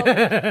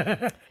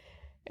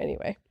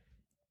 Anyway,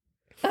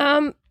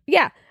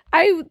 yeah,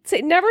 I would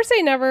say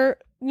never.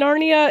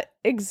 Narnia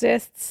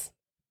exists,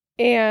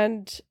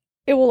 and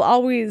there'll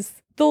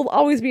always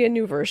be a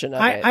new version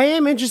of it. I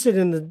am interested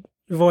in the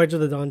Voyage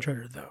of the Dawn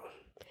Treader, though.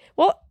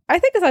 Well, I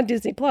think it's on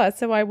Disney Plus,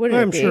 so why wouldn't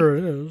it be? I'm sure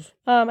it is.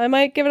 I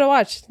might give it a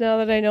watch now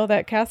that I know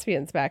that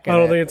Caspian's back in I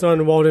don't think it's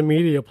on Walden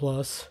Media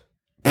Plus.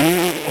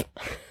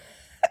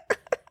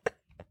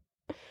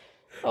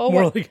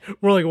 More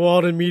like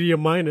Walden Media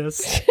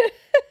Minus.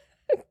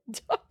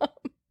 Dumb.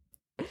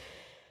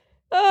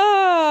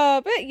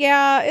 But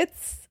yeah, it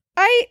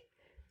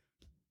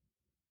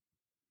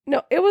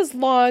was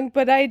long,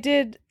 but I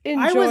did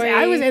enjoy.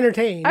 I was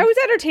entertained. I was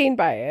entertained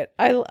by it.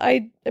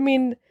 I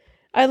mean,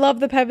 I love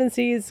the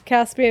Pevensies.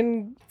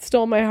 Caspian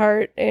stole my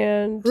heart,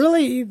 and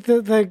really,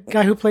 the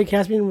guy who played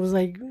Caspian was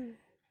like,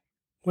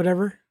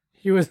 whatever.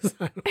 He was.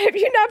 Have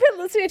you not been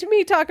listening to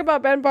me talk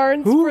about Ben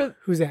Barnes?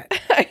 Who's that?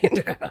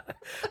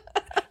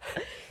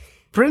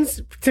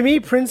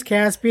 Prince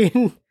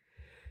Caspian,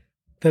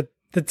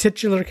 the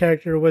titular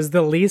character, was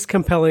the least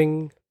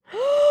compelling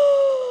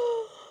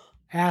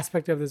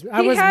aspect of this.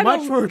 I He was had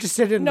much a- more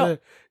interested in no. the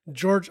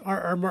George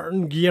R.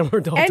 Martin, Guillermo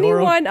del Toro.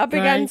 Anyone up guy.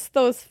 against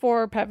those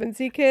 4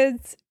 Pevensey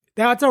kids,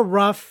 That's a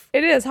rough.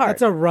 it is hard.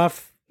 That's a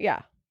rough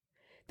Yeah.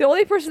 The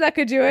only person that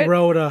could do it,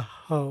 road to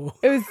hoe.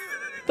 it was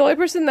the only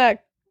person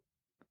that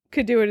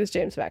could do it is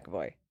James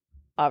McAvoy,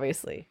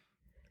 obviously.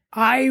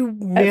 I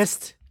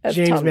missed as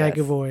James Thomas.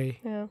 McAvoy.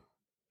 Yeah.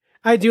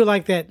 I do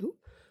like that.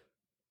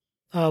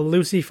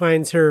 Lucy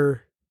finds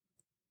her.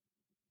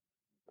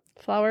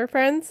 Flower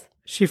friends?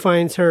 She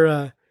finds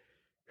her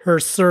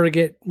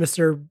surrogate,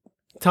 Mr.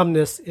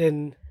 Tumnus,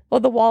 in Well,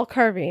 the wall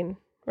carving,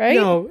 right?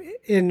 no,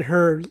 in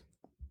her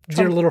dear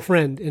Trump- little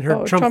friend, in her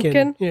Oh, Trumpkin.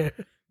 Trumpkin? Yeah.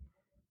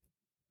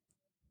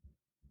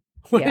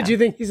 What Yeah. did you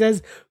think he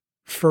says?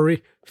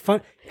 Furry,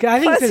 fun. I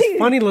think he Fuzzy. says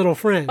funny little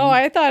friend. Oh,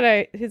 I thought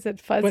he said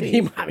fuzzy. But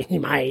he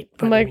might.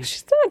 But I'm I like, mean-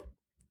 she's not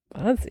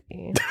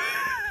fuzzy.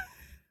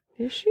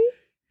 Is she?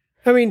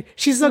 I mean,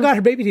 she's still got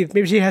her baby teeth.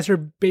 Maybe she has her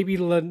baby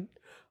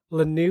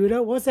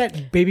lanuda. What's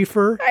that? Baby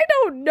fur? I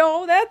don't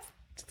know. That's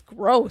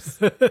gross.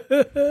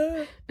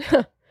 But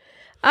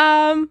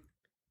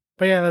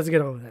yeah, let's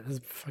get on with that. That's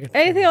fucking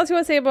Anything else you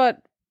want to say about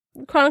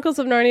Chronicles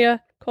of Narnia,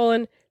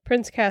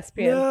 Prince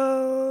Caspian?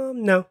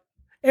 No.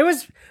 It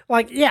was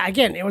like, yeah,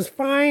 again, it was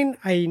fine.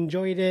 I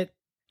enjoyed it.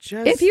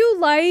 Just If you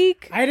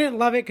like I didn't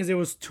love it because it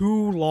was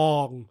too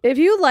long.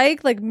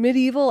 like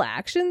medieval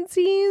action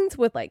scenes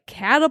with like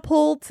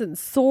catapults and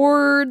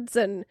swords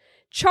and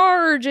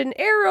charge and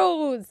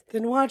arrows,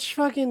 Then watch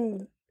fucking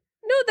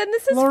no, then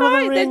this is Lord of the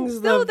fine.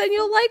 Rings, Then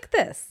you'll like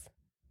this.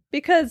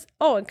 Because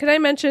and can I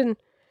mention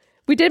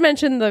we did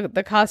mention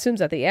the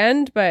costumes at the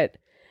end, but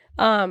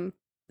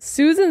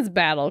Susan's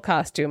battle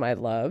costume I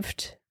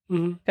loved.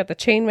 Mhm. Got the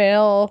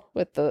chainmail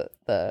with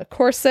the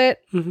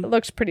corset. Mhm. It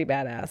looked pretty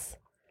badass.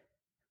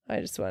 I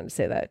just wanted to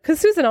say that because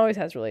Susan always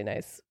has really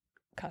nice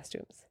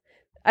costumes.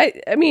 I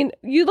mean,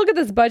 you look at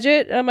this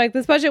budget, and I'm like,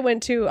 this budget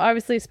went to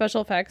obviously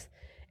special effects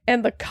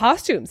and the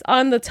costumes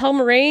on the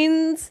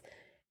Telmaraines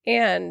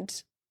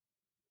and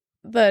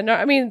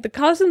the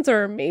costumes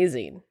are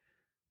amazing.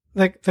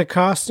 Like the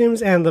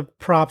costumes and the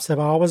props have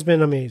always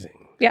been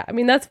amazing. Yeah, I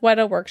mean that's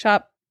Weta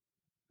Workshop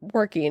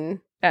working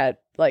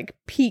at like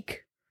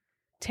peak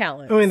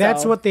talent. I mean,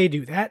 that's so- what they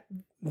do.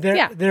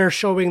 They're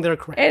showing their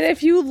craft. And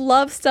if you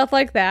love stuff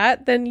like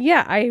that, then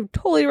yeah, I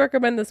totally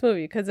recommend this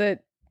movie because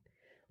it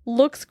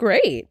looks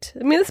great.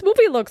 I mean, this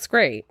movie looks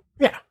great.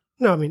 Yeah.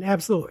 No, I mean,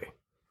 absolutely.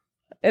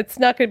 It's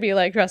not going to be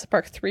like Jurassic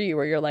Park 3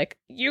 where you're like,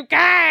 you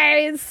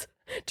guys,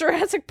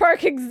 Jurassic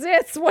Park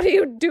exists. What are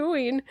you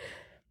doing?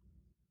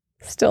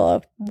 Still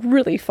a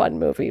really fun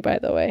movie, by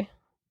the way.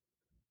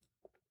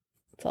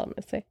 That's all I'm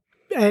going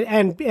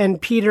to say.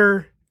 And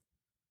Peter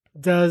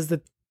does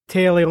the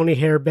Téa Leoni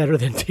hair better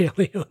than Téa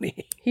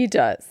Leoni. He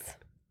does.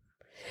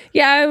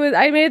 Yeah,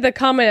 I made the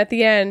comment at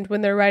the end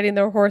when they're riding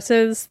their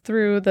horses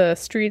through the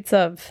streets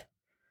of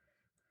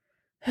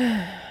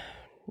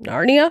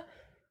Narnia.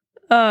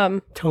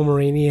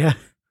 Tomarania.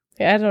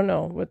 Yeah, I don't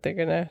know what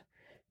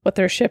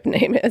their ship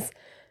name is.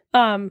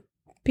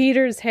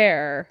 Peter's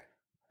hair.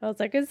 I was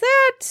like, is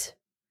that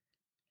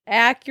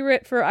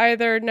accurate for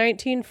either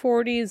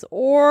 1940s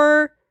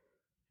or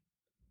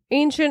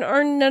ancient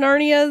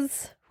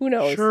Narnias? Who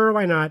knows? Sure,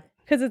 why not?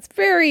 Because it's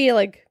very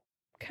like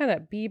kind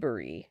of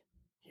Bieber-y.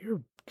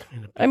 You're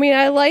kind of. I mean,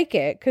 I like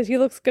it because he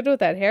looks good with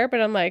that hair,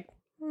 but I'm like,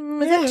 is Yeah,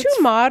 that it's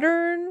too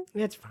modern?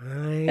 It's fine.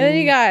 And then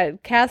you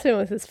got Cassian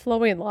with his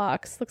flowing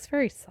locks. Looks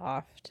very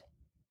soft.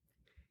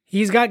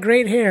 He's got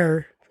great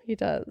hair. He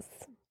does.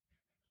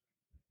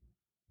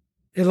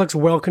 It looks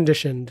well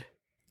conditioned.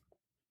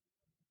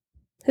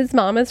 His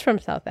mom is from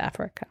South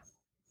Africa.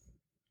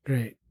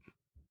 Great.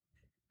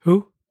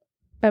 Who?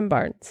 Ben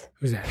Barnes.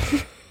 Who's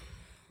that?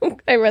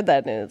 I read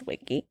that in his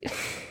wiki.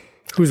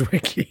 Who's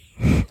Wiki?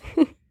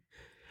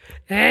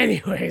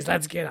 Anyways,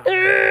 let's get on.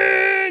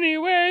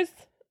 Anyways.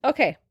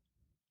 Okay.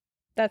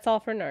 That's all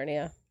for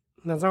Narnia.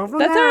 That's all for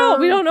That's now. all.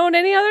 We don't own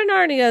any other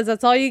Narnias.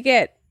 That's all you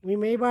get. We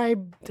may buy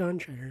Dawn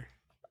Treader.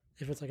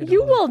 If it's like a You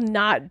dollar. will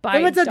not buy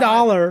If it's a Dawn.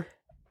 dollar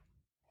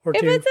or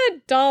If two. it's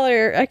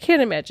 $1, I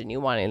can't imagine you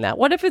wanting that.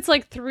 What if it's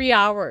like 3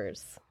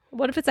 hours?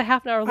 What if it's a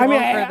half an hour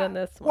longer than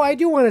this one? Well, I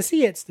do want to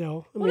see it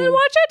still. I Well, mean, then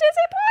watch it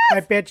Disney I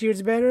Plus. bet you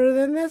it's better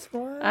than this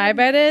one. I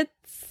bet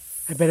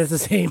it's. I bet it's the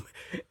same.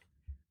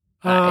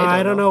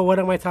 I don't know. What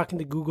am I talking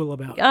to Google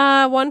about?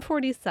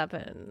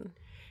 147.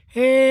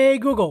 Hey,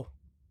 Google.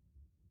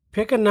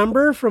 Pick a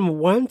number from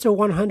 1 to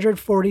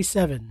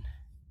 147.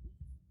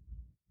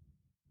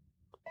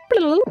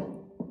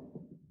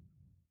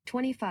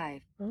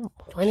 25. Oh,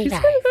 25. she's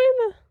gonna find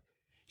the.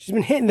 She's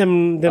been hitting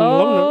them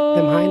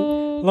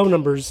low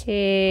numbers.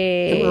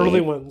 Okay. Them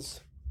early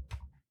ones.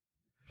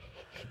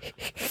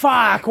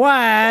 Fuck,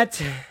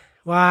 what?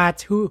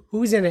 What?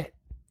 Who's in it?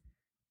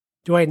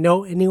 Do I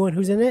know anyone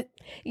who's in it?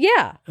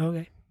 Yeah.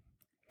 Okay.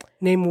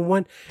 Name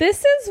one.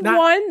 This is Not-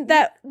 one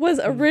that was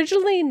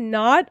originally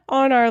not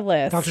on our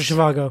list. Dr.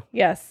 Zhivago.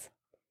 Yes.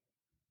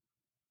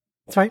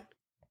 It's fine.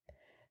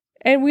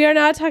 And we are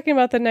not talking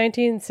about the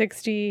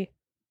 1960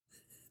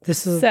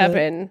 This is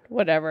 7,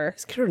 whatever.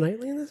 Is Keira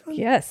Knightley in this one?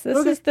 Yes,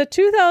 this is the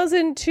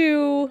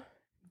 2002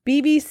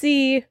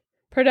 BBC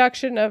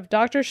production of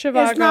Dr.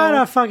 Zhivago. It's not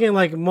a fucking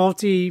like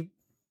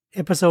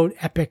multi-episode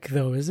epic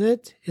though, is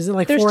it? Is it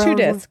like There's 4 2 hours long?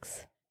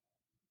 discs.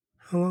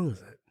 How long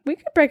is it? We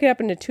could break it up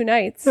into 2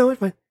 nights. No, it's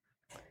fine.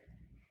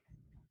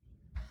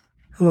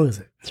 How long is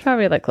it? It's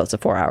probably like close to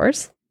 4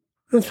 hours.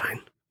 That's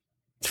fine.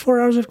 It's 4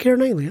 hours of Keira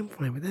Knightley. I'm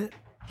fine with that.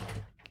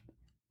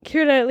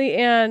 Keira Knightley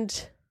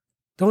and...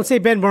 Don't say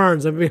Ben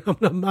Barnes.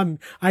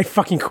 I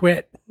fucking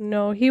quit.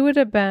 No, he would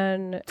have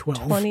been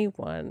 12.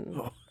 21.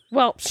 Oh.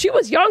 Well, she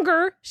was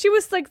younger. She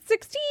was like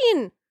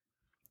 16.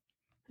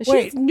 She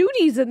Wait. was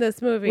nudies in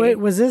this movie. Wait,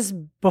 was this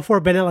before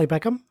Bennett Like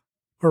Beckham?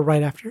 Or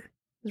right after?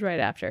 It was right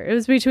after. It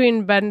was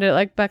between Bennett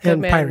Like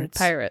Beckham and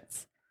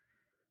Pirates.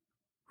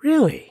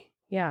 Really?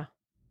 Yeah.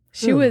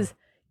 She was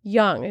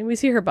young, and we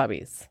see her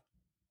bubbies.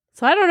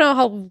 So I don't know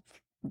how...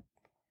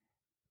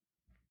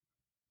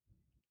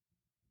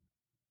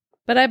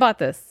 But I bought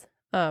this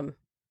when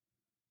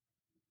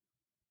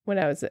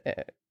I was,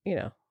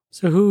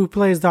 So who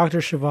plays Dr.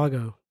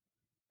 Zhivago?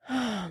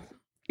 You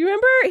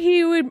remember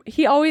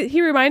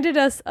he reminded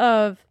us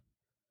of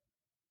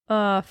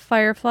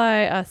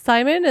Firefly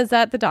Simon. Is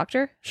that the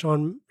doctor?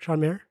 Sean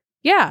Mayer?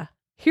 Yeah.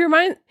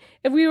 I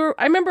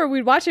remember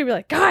we'd watch it and be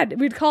like, God,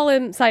 we'd call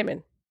him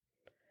Simon.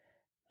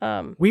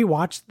 We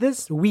watched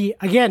this? Who's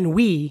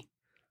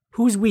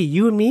we?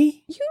 You and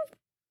me?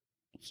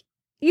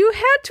 You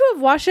had to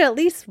have watched it at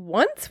least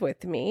once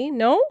with me,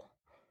 no?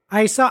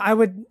 I've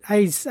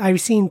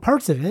seen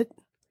parts of it.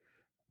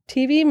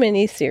 TV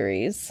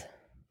miniseries.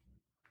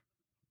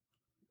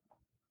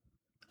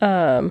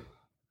 Come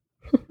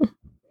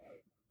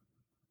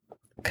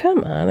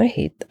on, I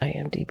hate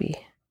IMDb.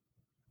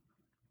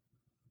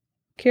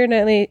 Keira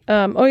Knightley.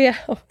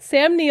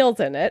 Sam Neill's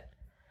in it.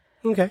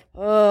 Okay.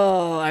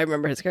 Oh, I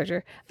remember his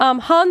character.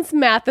 Hans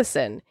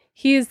Matheson.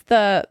 He's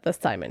the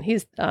Simon.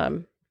 He's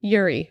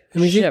Yuri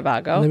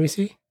Zhivago. Let me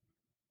see.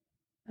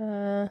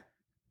 You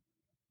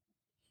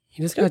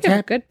just gotta tap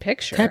a good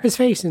picture. Tap his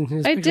face in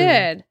his. I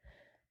did.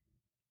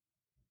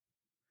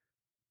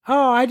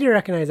 Oh, I do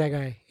recognize that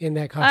guy in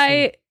that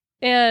costume.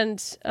 And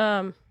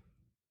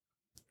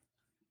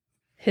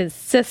his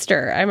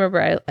sister. I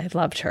remember I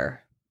loved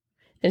her,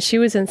 and she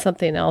was in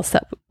something else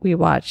that we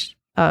watched.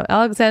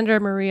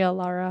 Alexandra Maria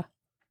Lara.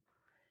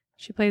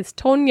 She plays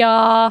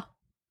Tonya.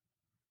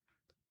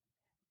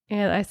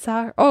 And I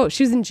saw her. Oh,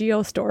 she was in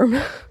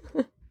Geostorm.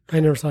 I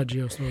never saw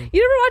Geostorm.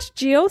 You never watched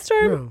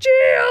Geostorm? No.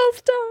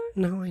 Geostorm.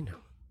 No, I know.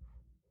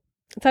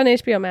 It's on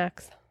HBO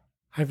Max.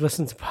 I've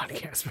listened to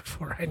podcasts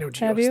before. I know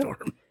Geostorm. Have you?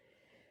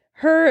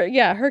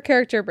 Her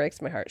character breaks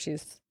my heart.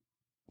 She's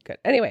good.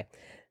 Anyway,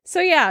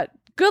 so yeah,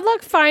 good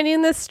luck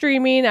finding this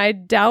streaming. I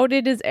doubt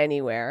it is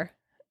anywhere.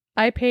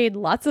 I paid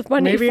lots of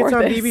money for this. Maybe it's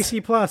on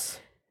BBC Plus.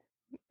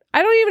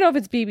 I don't even know if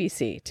it's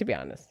BBC, to be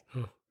honest.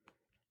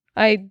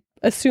 I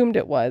assumed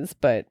it was,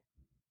 but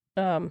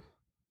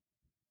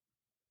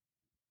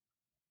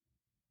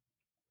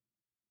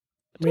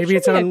maybe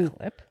it's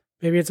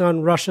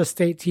on Russia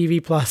State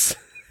TV Plus.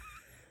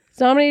 It's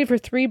nominated for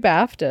 3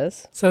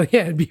 BAFTAs. So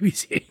yeah,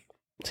 BBC.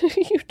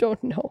 You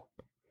don't know.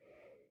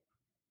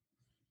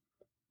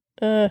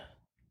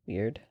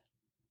 Weird.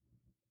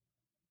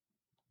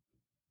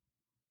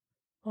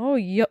 Oh,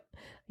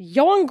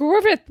 Johan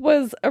Griffith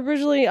was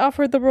originally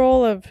offered the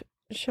role of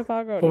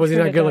Zhivago. But was he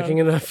not good looking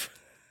enough?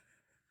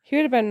 He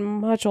would have been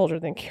much older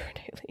than Keira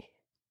Knightley.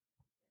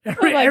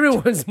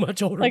 Everyone's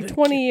much older. Like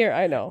 20 years,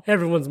 I know.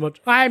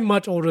 I'm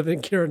much older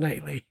than Keira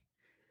Knightley.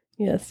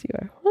 Yes, you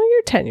are. Well,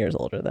 you're 10 years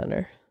older than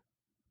her.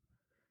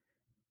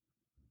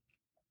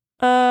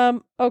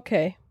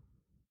 Okay.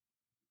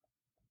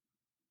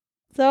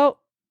 So,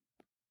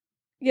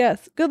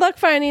 yes, good luck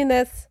finding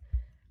this.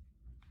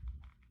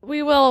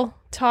 We will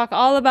talk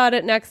all about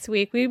it next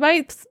week.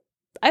 I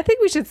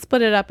think we should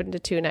split it up into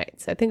 2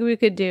 nights. I think we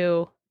could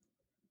do,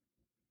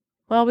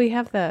 well, we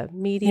have the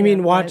meeting. You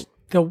mean watch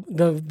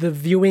the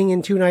viewing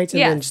in 2 nights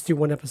and then just do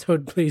 1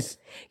 episode, please?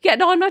 Yeah,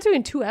 no, I'm not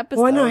doing 2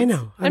 episodes. Oh, I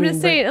know. I'm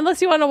just saying,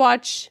 unless you want to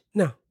watch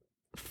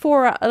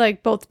 4,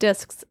 like both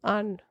discs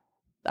on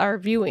our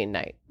viewing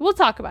night. We'll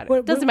talk about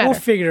it. Doesn't matter. We'll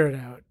figure it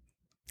out.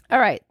 All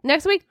right.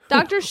 Next week,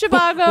 Dr.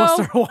 Zhivago.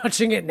 We'll start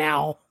watching it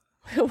now.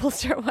 We'll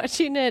start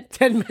watching it.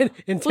 10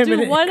 minutes. We'll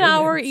do 1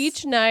 hour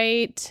each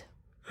night.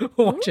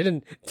 We'll watch it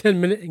in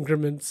 10-minute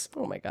increments.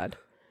 Oh my God.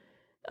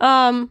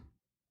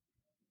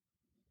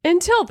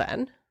 Until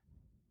then,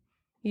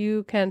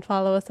 you can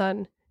follow us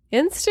on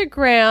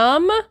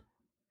Instagram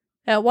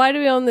at Why Do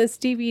We Own This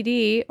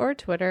DVD or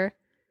Twitter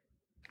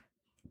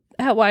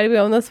at Why Do We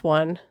Own This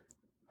One.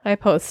 I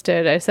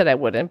posted. I said I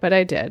wouldn't, but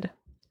I did.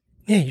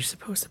 Yeah, you're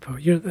supposed to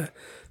post. You're the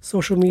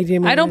social media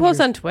manager. I don't post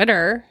on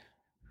Twitter.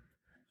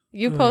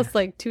 You post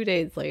like 2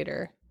 days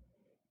later.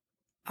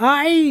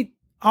 I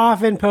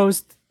often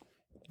post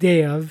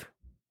day of,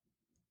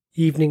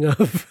 evening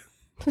of.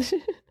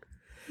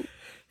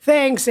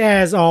 Thanks,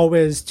 as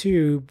always,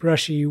 to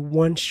Brushy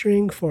One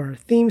String for our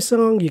theme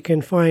song. You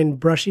can find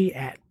Brushy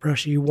at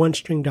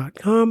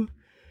brushyoneString.com.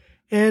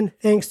 And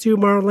thanks to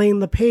Marlene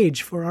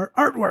LePage for our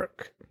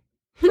artwork.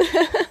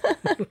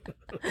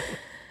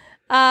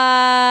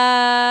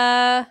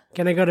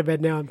 Can I go to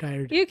bed now? I'm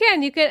tired. You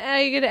can. You can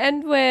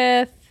end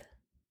with.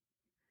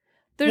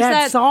 There's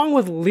that song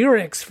with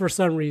lyrics for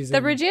some reason.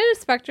 The Regina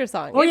Spektor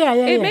song. Oh, yeah.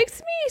 It makes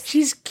me.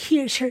 She's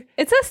cute. Sure.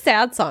 It's a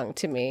sad song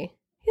to me.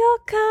 You'll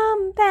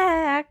come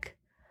back.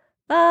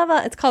 Blah,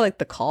 blah. It's called like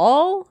The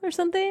Call or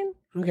something.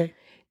 Okay.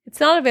 It's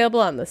not available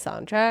on the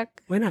soundtrack.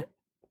 Why not?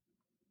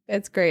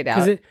 It's grayed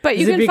out. But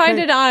you can find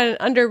it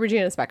under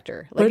Regina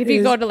Spektor. Like if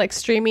you go to like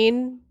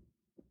streaming,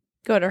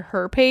 go to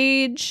her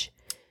page.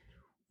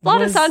 A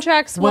lot of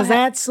soundtracks. Was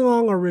that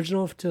song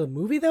original to the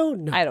movie though?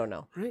 No. I don't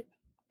know. Right.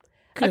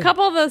 A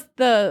couple of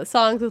the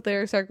songs with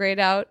lyrics are grayed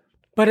out.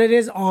 But it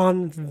is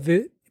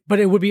but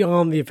it would be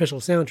on the official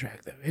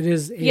soundtrack though. It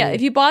is.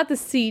 If you bought the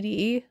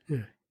CD.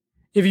 Yeah.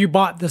 If you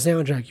bought the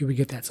soundtrack, you would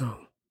get that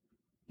song.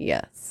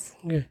 Yes.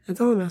 Okay. That's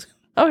all I'm asking.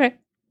 Okay.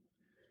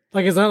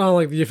 Like it's not on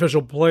like the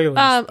official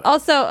playlist.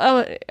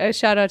 Also, a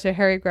shout out to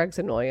Harry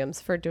Gregson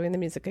Williams for doing the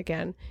music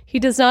again. He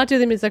does not do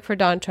the music for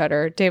Don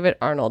Treader. David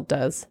Arnold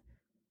does.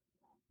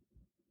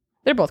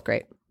 They're both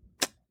great.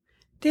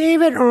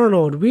 David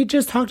Arnold. We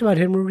just talked about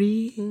him,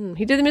 Marie.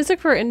 He did the music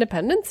for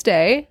Independence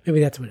Day.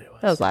 Maybe that's what it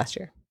was. That was last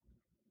year.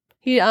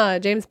 He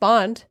James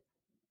Bond.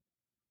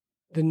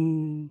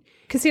 Then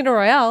Casino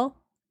Royale.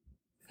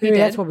 Maybe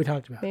that's what we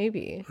talked about.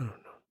 Maybe. I don't know.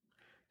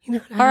 You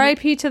know,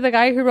 R.I.P. to the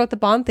guy who wrote the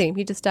Bond theme.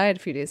 He just died a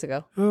few days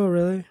ago. Oh,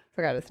 really?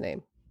 Forgot his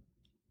name.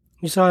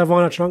 You saw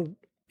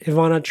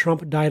Ivana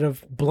Trump died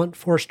of blunt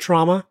force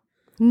trauma?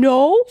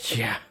 No.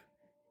 Yeah.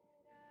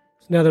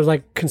 So now there's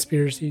like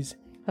conspiracies.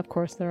 Of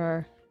course there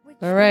are.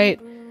 All right.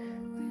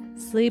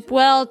 Sleep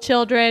well,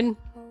 children.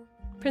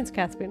 Prince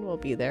Caspian will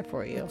be there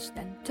for you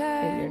in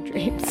your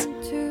dreams.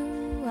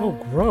 Oh,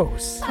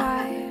 gross.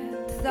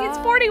 He's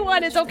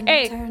 41. It's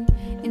okay.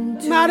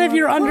 Not if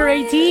you're under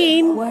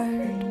 18.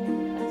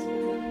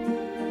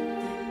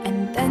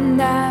 And then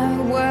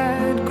that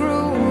word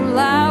grew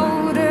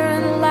louder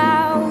and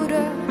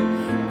louder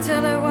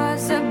till it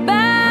was a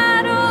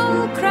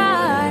battle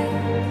cry.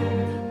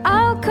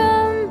 I'll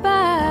come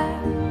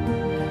back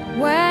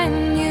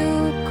when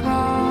you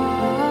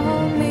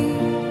call me.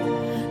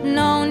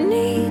 No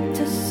need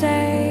to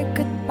say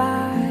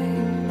goodbye.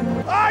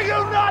 Are you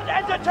not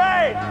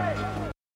entertained?